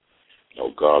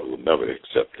 God will never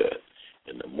accept that.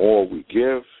 And the more we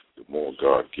give, the more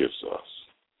God gives us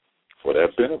for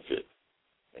that benefit.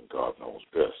 And God knows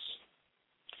best.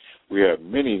 We have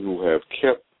many who have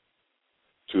kept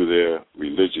to their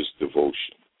religious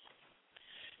devotion.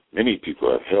 Many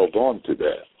people have held on to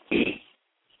that.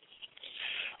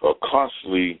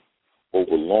 Constantly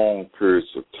over long periods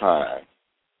of time,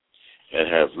 and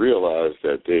have realized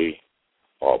that they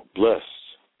are blessed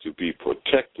to be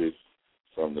protected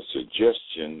from the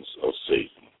suggestions of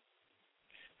Satan,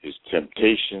 his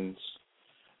temptations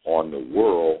on the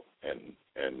world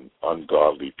and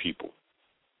ungodly people.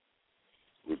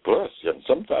 We're blessed. And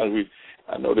sometimes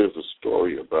I know there's a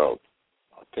story about,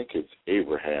 I think it's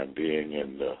Abraham being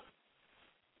in the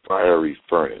fiery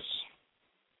furnace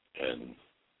and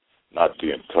not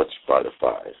being touched by the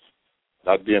fire,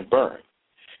 not being burned.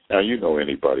 Now,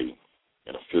 anybody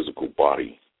in a physical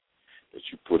body that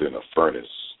you put in a furnace,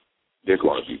 they're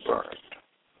going to be burned.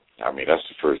 I mean, that's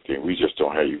the first thing. We just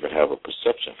don't even have a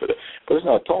perception for that. But it's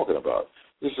not talking about.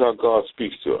 This is how God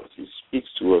speaks to us. He speaks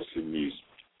to us in these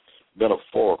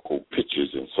metaphorical pictures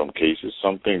in some cases.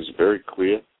 Some things are very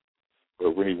clear.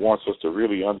 But when he wants us to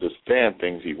really understand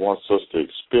things, he wants us to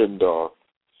expend our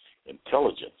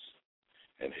intelligence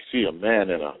and see a man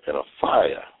in a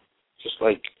fire, just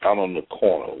like out on the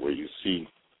corner where you see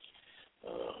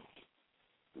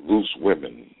loose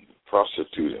women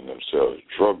prostituting themselves,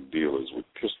 drug dealers with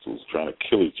pistols trying to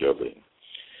kill each other,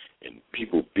 and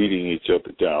people beating each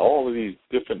other down, all of these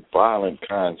different violent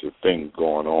kinds of things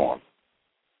going on,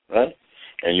 right?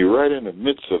 And you're right in the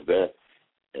midst of that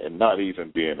and not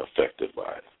even being affected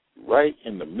by it. Right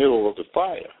in the middle of the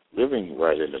fire, living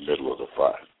right in the middle of the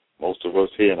fire. Most of us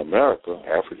here in America,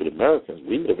 African Americans,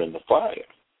 we live in the fire,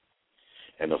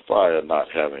 and the fire not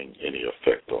having any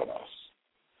effect on us.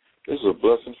 This is a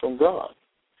blessing from God,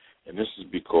 and this is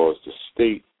because the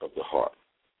state of the heart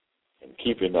and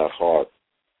keeping that heart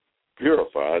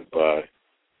purified by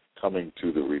coming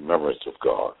to the remembrance of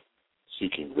God,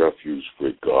 seeking refuge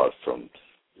with God from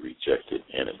the rejected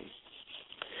enemy.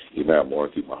 Imam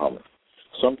W Deen Mohammed.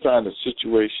 Sometimes the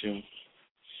situation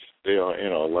they are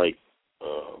in are like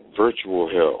virtual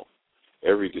hell.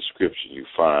 Every description you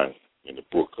find in the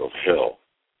book of hell,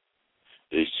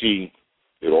 they see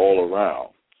it all around,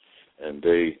 and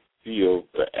they feel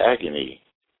the agony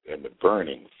and the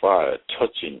burning fire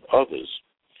touching others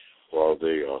while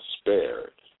they are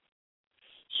spared.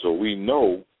 So we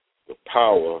know the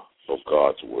power of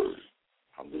God's word.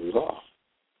 Alhamdulillah.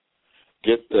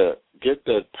 Get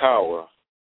that power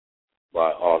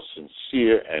by our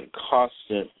sincere and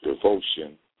constant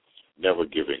devotion, never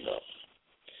giving up.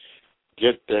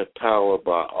 get that power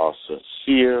by our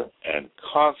sincere and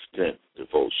constant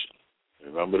devotion.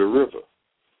 Remember the river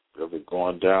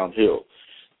going downhill,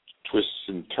 twists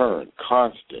and turns,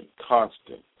 constant.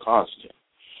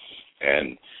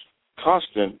 And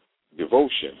constant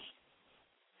devotion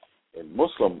in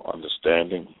Muslim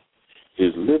understanding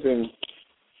is living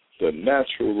the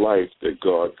natural life that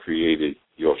God created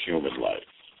your human life.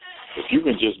 If you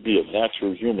can just be a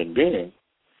natural human being,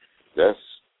 that's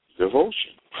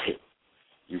devotion.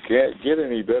 You can't get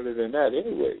any better than that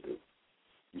anyway.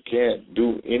 You can't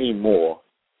do any more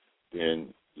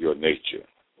than your nature,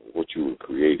 what you were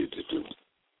created to do.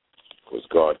 Because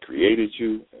God created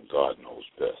you and God knows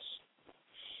best.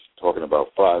 Talking about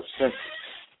five senses.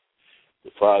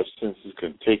 The five senses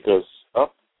can take us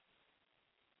up,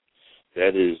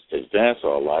 that is, advance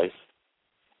our life,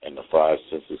 and the five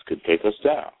senses can take us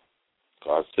down.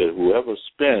 God said whoever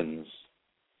spends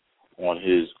on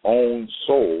his own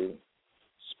soul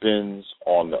spends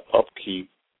on the upkeep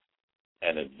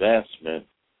and advancement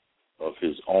of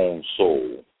his own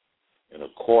soul in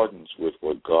accordance with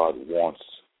what God wants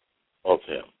of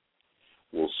him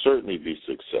will certainly be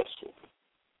successful.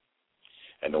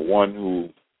 And the one who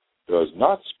does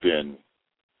not spend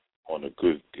on the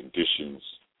good conditions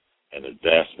and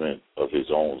advancement of his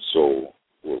own soul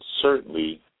will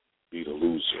certainly be the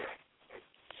loser.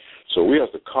 So we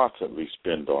have to constantly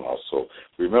spend on our soul.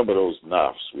 Remember those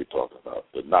nafs we talked about,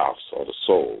 the nafs or the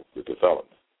soul, the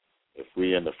development. If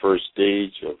we're in the first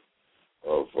stage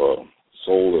of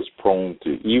soul is prone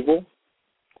to evil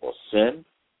or sin,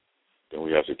 then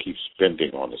we have to keep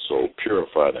spending on the soul,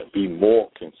 purify that, be more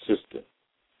consistent,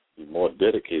 be more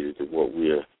dedicated to what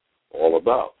we're all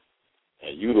about,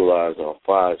 and utilize our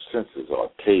five senses, our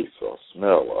taste, our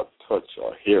smell, our touch,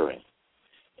 our hearing,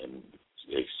 and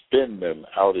expend them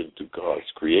out into God's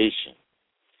creation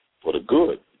for the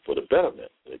good, for the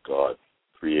betterment that God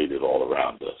created all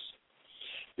around us.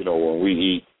 You know, when we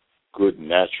eat good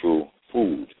natural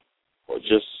food or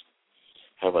just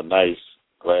have a nice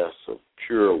glass of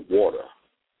pure water,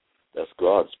 that's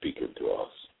God speaking to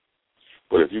us.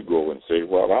 But if you go and say,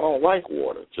 well, I don't like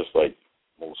water, just like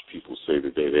most people say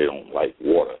today they don't like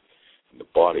water. And the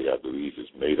body, I believe, is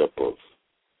made up of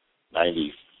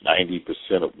 90%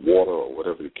 of water or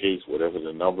whatever the case, whatever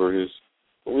the number is.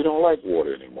 But we don't like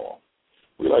water anymore.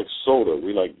 We like soda.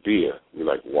 We like beer. We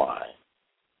like wine.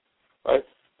 Right?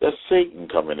 That's Satan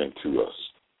coming into us.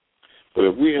 But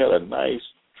if we had a nice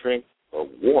drink of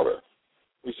water,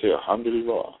 we say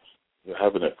alhamdulillah. We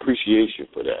have an appreciation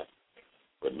for that.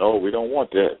 But no, we don't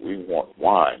want that. We want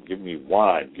wine. Give me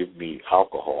wine. Give me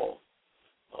alcohol.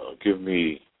 Give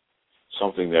me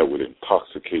something that would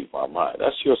intoxicate my mind.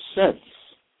 That's your sense.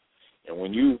 And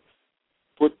when you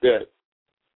put that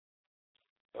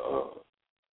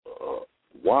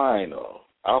wine or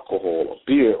alcohol or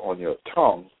beer on your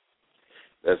tongue,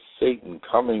 that's Satan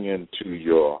coming into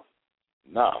your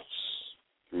nafs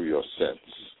through your sense,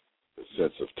 the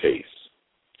sense of taste.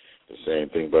 The same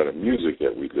thing by the music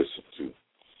that we listen to.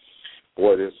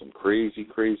 Boy, there's some crazy,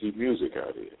 crazy music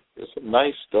out here. There's some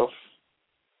nice stuff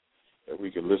that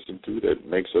we can listen to that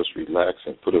makes us relax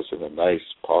and put us in a nice,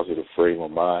 positive frame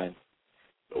of mind.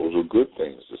 Those are good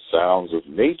things. The sounds of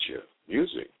nature,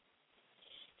 music.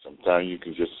 Sometimes you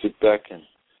can just sit back and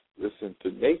listen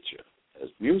to nature as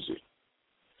music.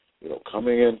 You know,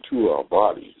 coming into our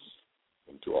bodies,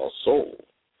 into our soul.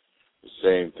 The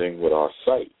same thing with our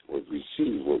sight, what we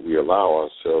see, what we allow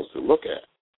ourselves to look at.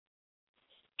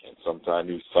 And sometimes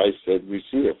these sights that we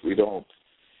see, if we don't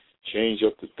change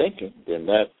up the thinking, then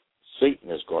that Satan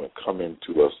is going to come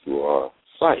into us through our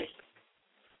sight,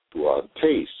 through our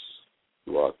taste,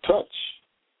 through our touch,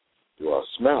 through our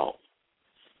smell.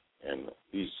 And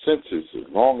these senses,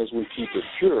 as long as we keep it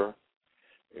pure,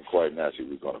 then quite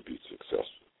naturally we're going to be successful.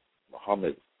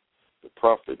 Muhammad, the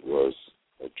prophet, was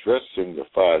addressing the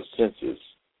five senses.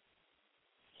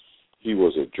 He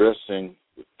was addressing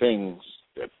the things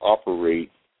that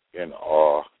operate in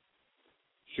our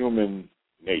human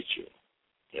nature,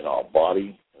 in our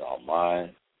body, in our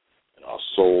mind, in our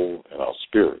soul, in our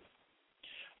spirit.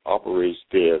 Operates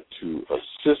there to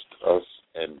assist us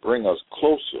and bring us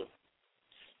closer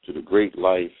to the great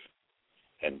life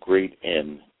and great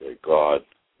end that God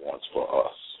wants for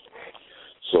us.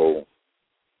 So,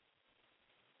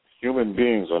 human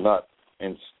beings are not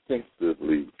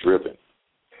instinctively driven.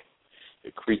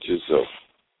 They're creatures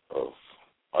of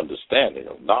understanding,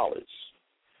 of knowledge.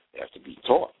 They have to be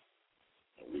taught.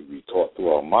 And we be taught through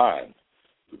our mind,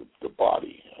 through the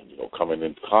body, and, coming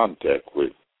into contact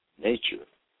with nature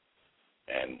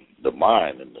and the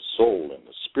mind and the soul and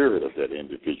the spirit of that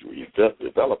individual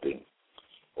developing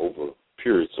over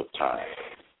periods of time.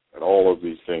 and all of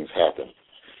these things happen.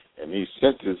 And these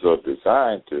senses are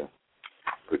designed to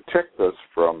protect us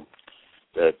from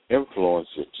that influence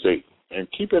of Satan. And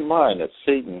keep in mind that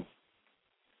Satan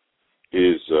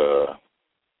is a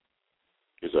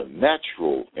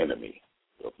natural enemy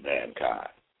of mankind.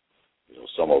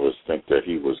 Some of us think that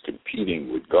he was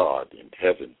competing with God in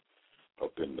heaven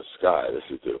up in the sky. This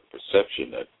is the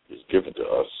perception that is given to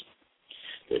us,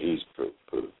 that he's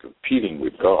competing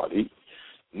with God.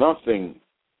 Nothing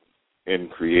in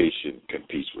creation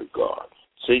competes with God.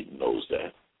 Satan knows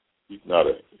that. He's not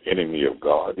an enemy of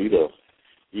God.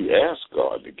 He asked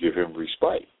God to give him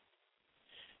respite,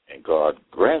 and God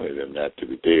granted him that to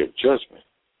the day of judgment.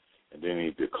 And then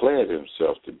he declared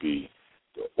himself to be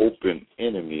the open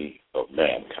enemy of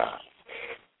mankind.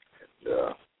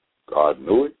 And, God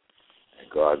knew it, and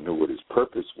God knew what his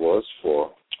purpose was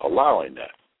for allowing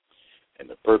that. And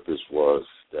the purpose was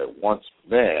that once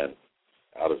man,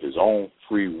 out of his own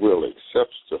free will,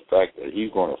 accepts the fact that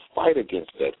he's going to fight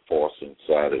against that force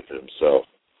inside of himself,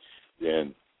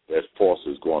 then that force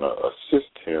is going to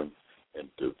assist him in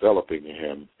developing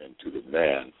him into the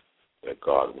man that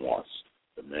God wants.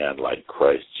 The man like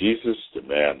Christ Jesus, the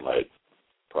man like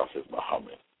Prophet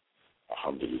Muhammad.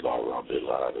 Alhamdulillah Rabbil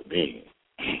Alameen.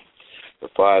 The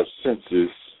five senses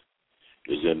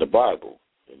is in the Bible.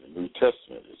 In the New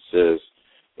Testament, it says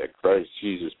that Christ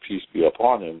Jesus, peace be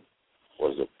upon him,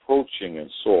 was approaching and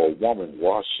saw a woman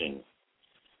washing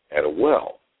at a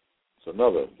well. It's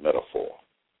another metaphor.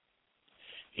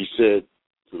 He said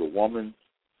to the woman,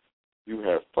 "You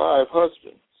have 5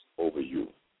 husbands over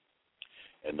you,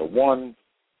 and the one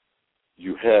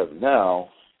you have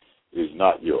now is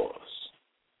not yours."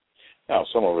 Now,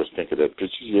 some of us think of that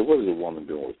picture. Yeah, what is a woman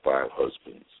doing with 5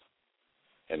 husbands?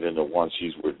 And then the one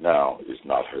she's with now is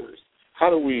not hers.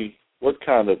 What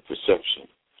kind of perception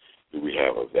do we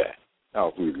have of that? Now,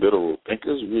 if we're literal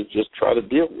thinkers, we'll just try to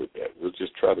deal with that. We'll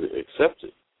just try to accept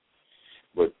it.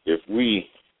 But if we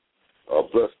are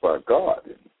blessed by God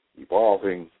and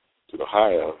evolving to the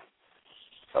higher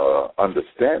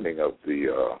understanding of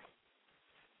the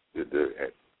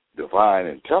divine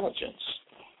intelligence,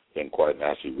 then quite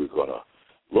naturally we're going to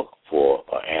look for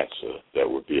an answer that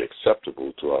would be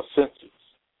acceptable to our senses.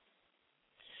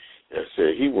 They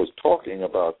say he was talking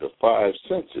about the 5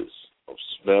 senses of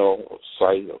smell, of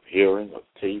sight, of hearing, of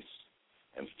taste,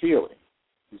 and feeling.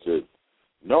 He said,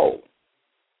 no,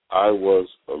 I was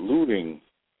alluding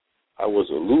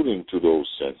to those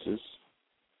senses.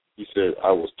 He said,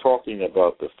 I was talking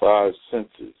about the 5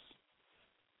 senses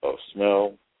of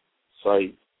smell,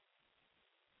 sight,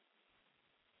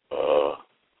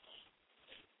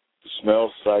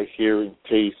 hearing,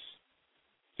 taste,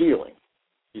 feeling.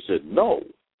 He said, no.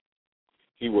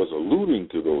 He was alluding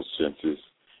to those senses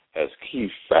as key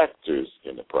factors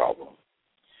in the problem,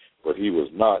 but he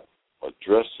was not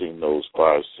addressing those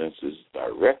 5 senses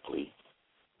directly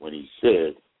when he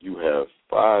said, you have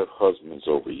 5 husbands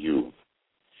over you,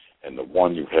 and the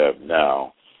one you have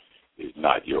now is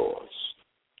not yours.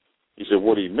 He said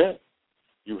what he meant,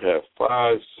 you have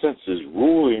 5 senses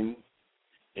ruling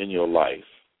in your life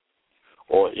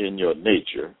or in your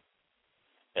nature,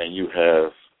 and you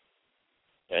have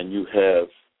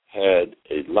had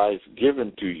a life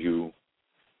given to you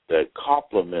that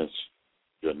complements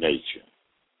your nature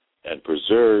and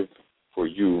preserved for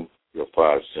you your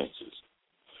 5 senses.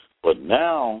 But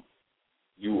now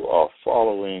you are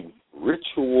following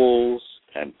rituals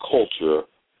and culture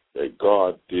that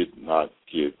God did not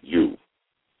give you.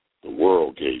 The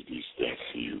world gave these things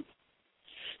to you.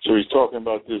 So he's talking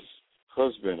about this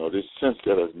husband or this sense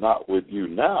that is not with you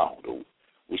now,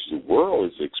 which the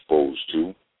world is exposed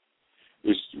to.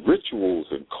 It's rituals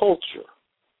and culture.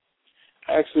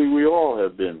 Actually, we all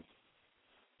have been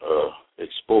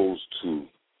exposed to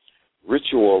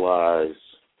ritualized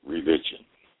religion.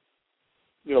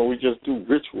 We just do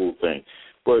ritual things,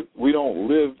 but we don't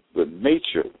live the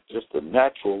nature, just the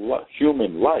natural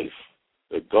human life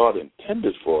that God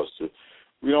intended for us to.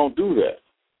 We don't do that.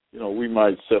 We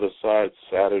might set aside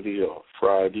Saturday or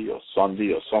Friday or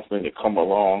Sunday or something to come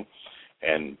along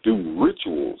and do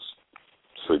rituals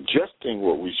suggesting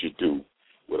what we should do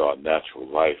with our natural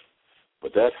life.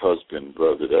 But that husband,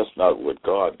 brother, that's not what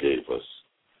God gave us.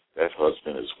 That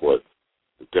husband is what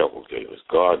the devil gave us.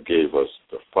 God gave us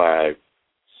the 5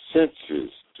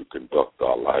 senses to conduct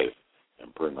our life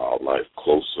and bring our life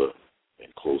closer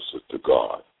and closer to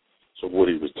God. So what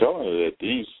he was telling us that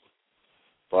these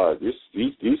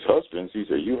husbands, he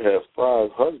said, you have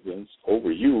 5 husbands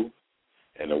over you,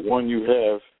 and the one you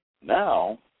have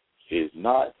now is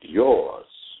not yours.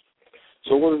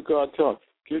 So what does God tell us?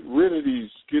 Get rid of these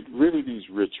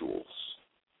rituals.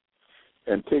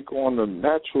 and take on the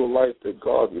natural life that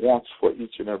God wants for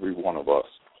each and every one of us.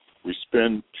 We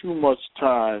spend too much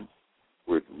time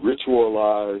with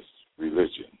ritualized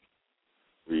religion.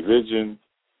 Religion,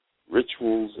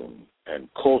 rituals, and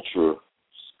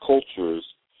cultures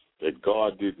that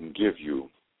God didn't give you.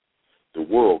 The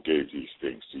world gave these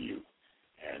things to you.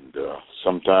 And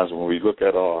sometimes when we look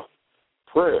at our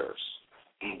prayers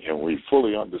and we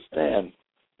fully understand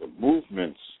the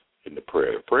movements in the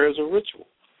prayer is a ritual.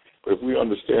 But if we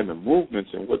understand the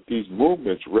movements and what these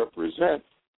movements represent,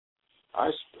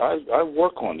 I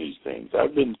work on these things.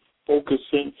 I've been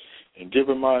focusing and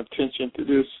giving my attention to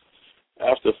this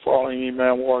after following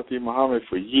Imam W Deen Mohammed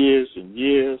for years and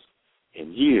years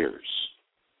and years,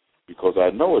 because I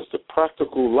know it's the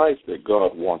practical life that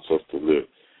God wants us to live,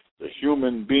 the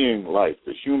human being life,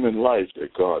 the human life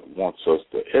that God wants us,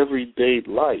 the everyday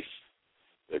life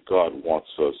that God wants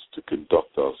us to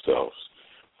conduct ourselves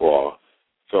for our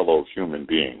fellow human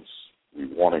beings. We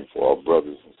wanting for our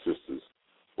brothers and sisters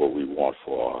what we want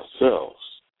for ourselves,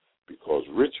 because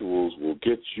rituals will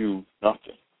get you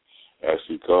nothing.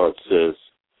 Actually, God says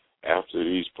after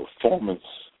these performance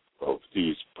of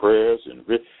these prayers, and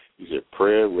he said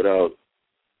prayer without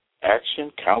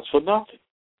action counts for nothing.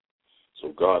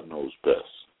 So God knows best.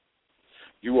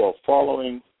 You are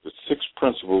following the 6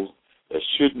 principles that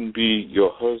shouldn't be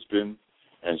your husband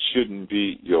and shouldn't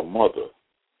be your mother.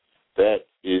 That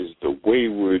is the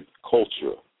wayward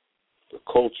culture, the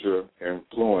culture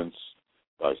influenced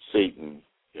by Satan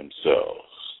himself.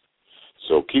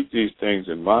 So keep these things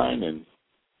in mind, and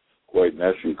quite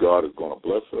naturally God is going to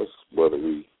bless us whether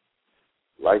we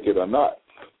like it or not.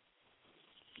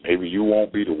 Maybe you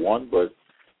won't be the one, but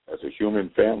as a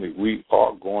human family, we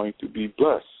are going to be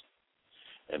blessed.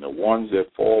 And the ones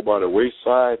that fall by the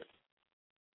wayside,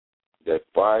 that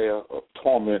fire of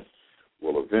torment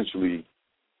will eventually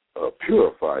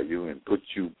purify you and put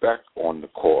you back on the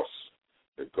course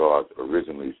that God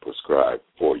originally prescribed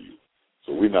for you.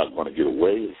 So we're not going to get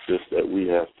away. It's just that we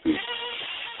have to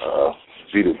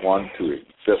be the one to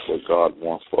accept what God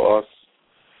wants for us,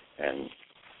 and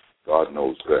God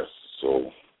knows best.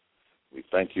 So we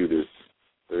thank you this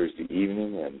Thursday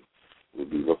evening, and we'll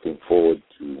be looking forward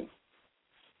to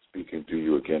speaking to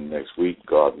you again next week,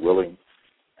 God willing.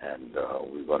 And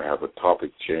we're going to have a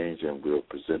topic change, and we'll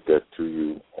present that to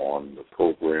you on the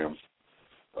program,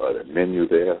 the menu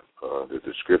there, the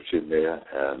description there,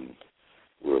 and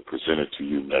we'll present it to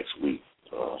you next week,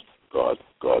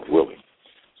 God willing.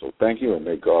 So thank you, and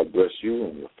may God bless you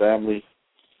and your family,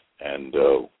 and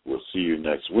we'll see you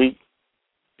next week.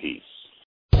 Peace.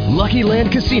 Lucky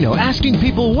Land Casino, asking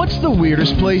people, what's the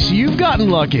weirdest place you've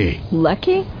gotten lucky?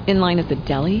 Lucky? In line at the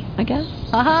deli, I guess?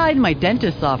 Aha, in my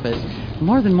dentist's office.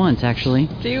 More than once, actually.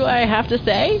 Do I have to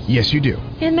say? Yes, you do.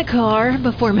 In the car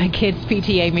before my kids'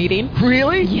 PTA meeting.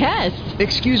 Really? Yes.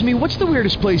 Excuse me, what's the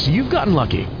weirdest place you've gotten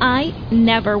lucky? I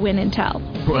never win and tell.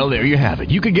 Well, there you have it.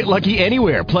 You can get lucky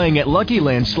anywhere, playing at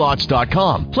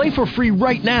LuckyLandSlots.com. Play for free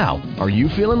right now. Are you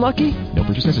feeling lucky? No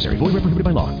purchase necessary. Void where prohibited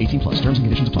by law. 18+. Terms and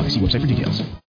conditions apply. See website for details.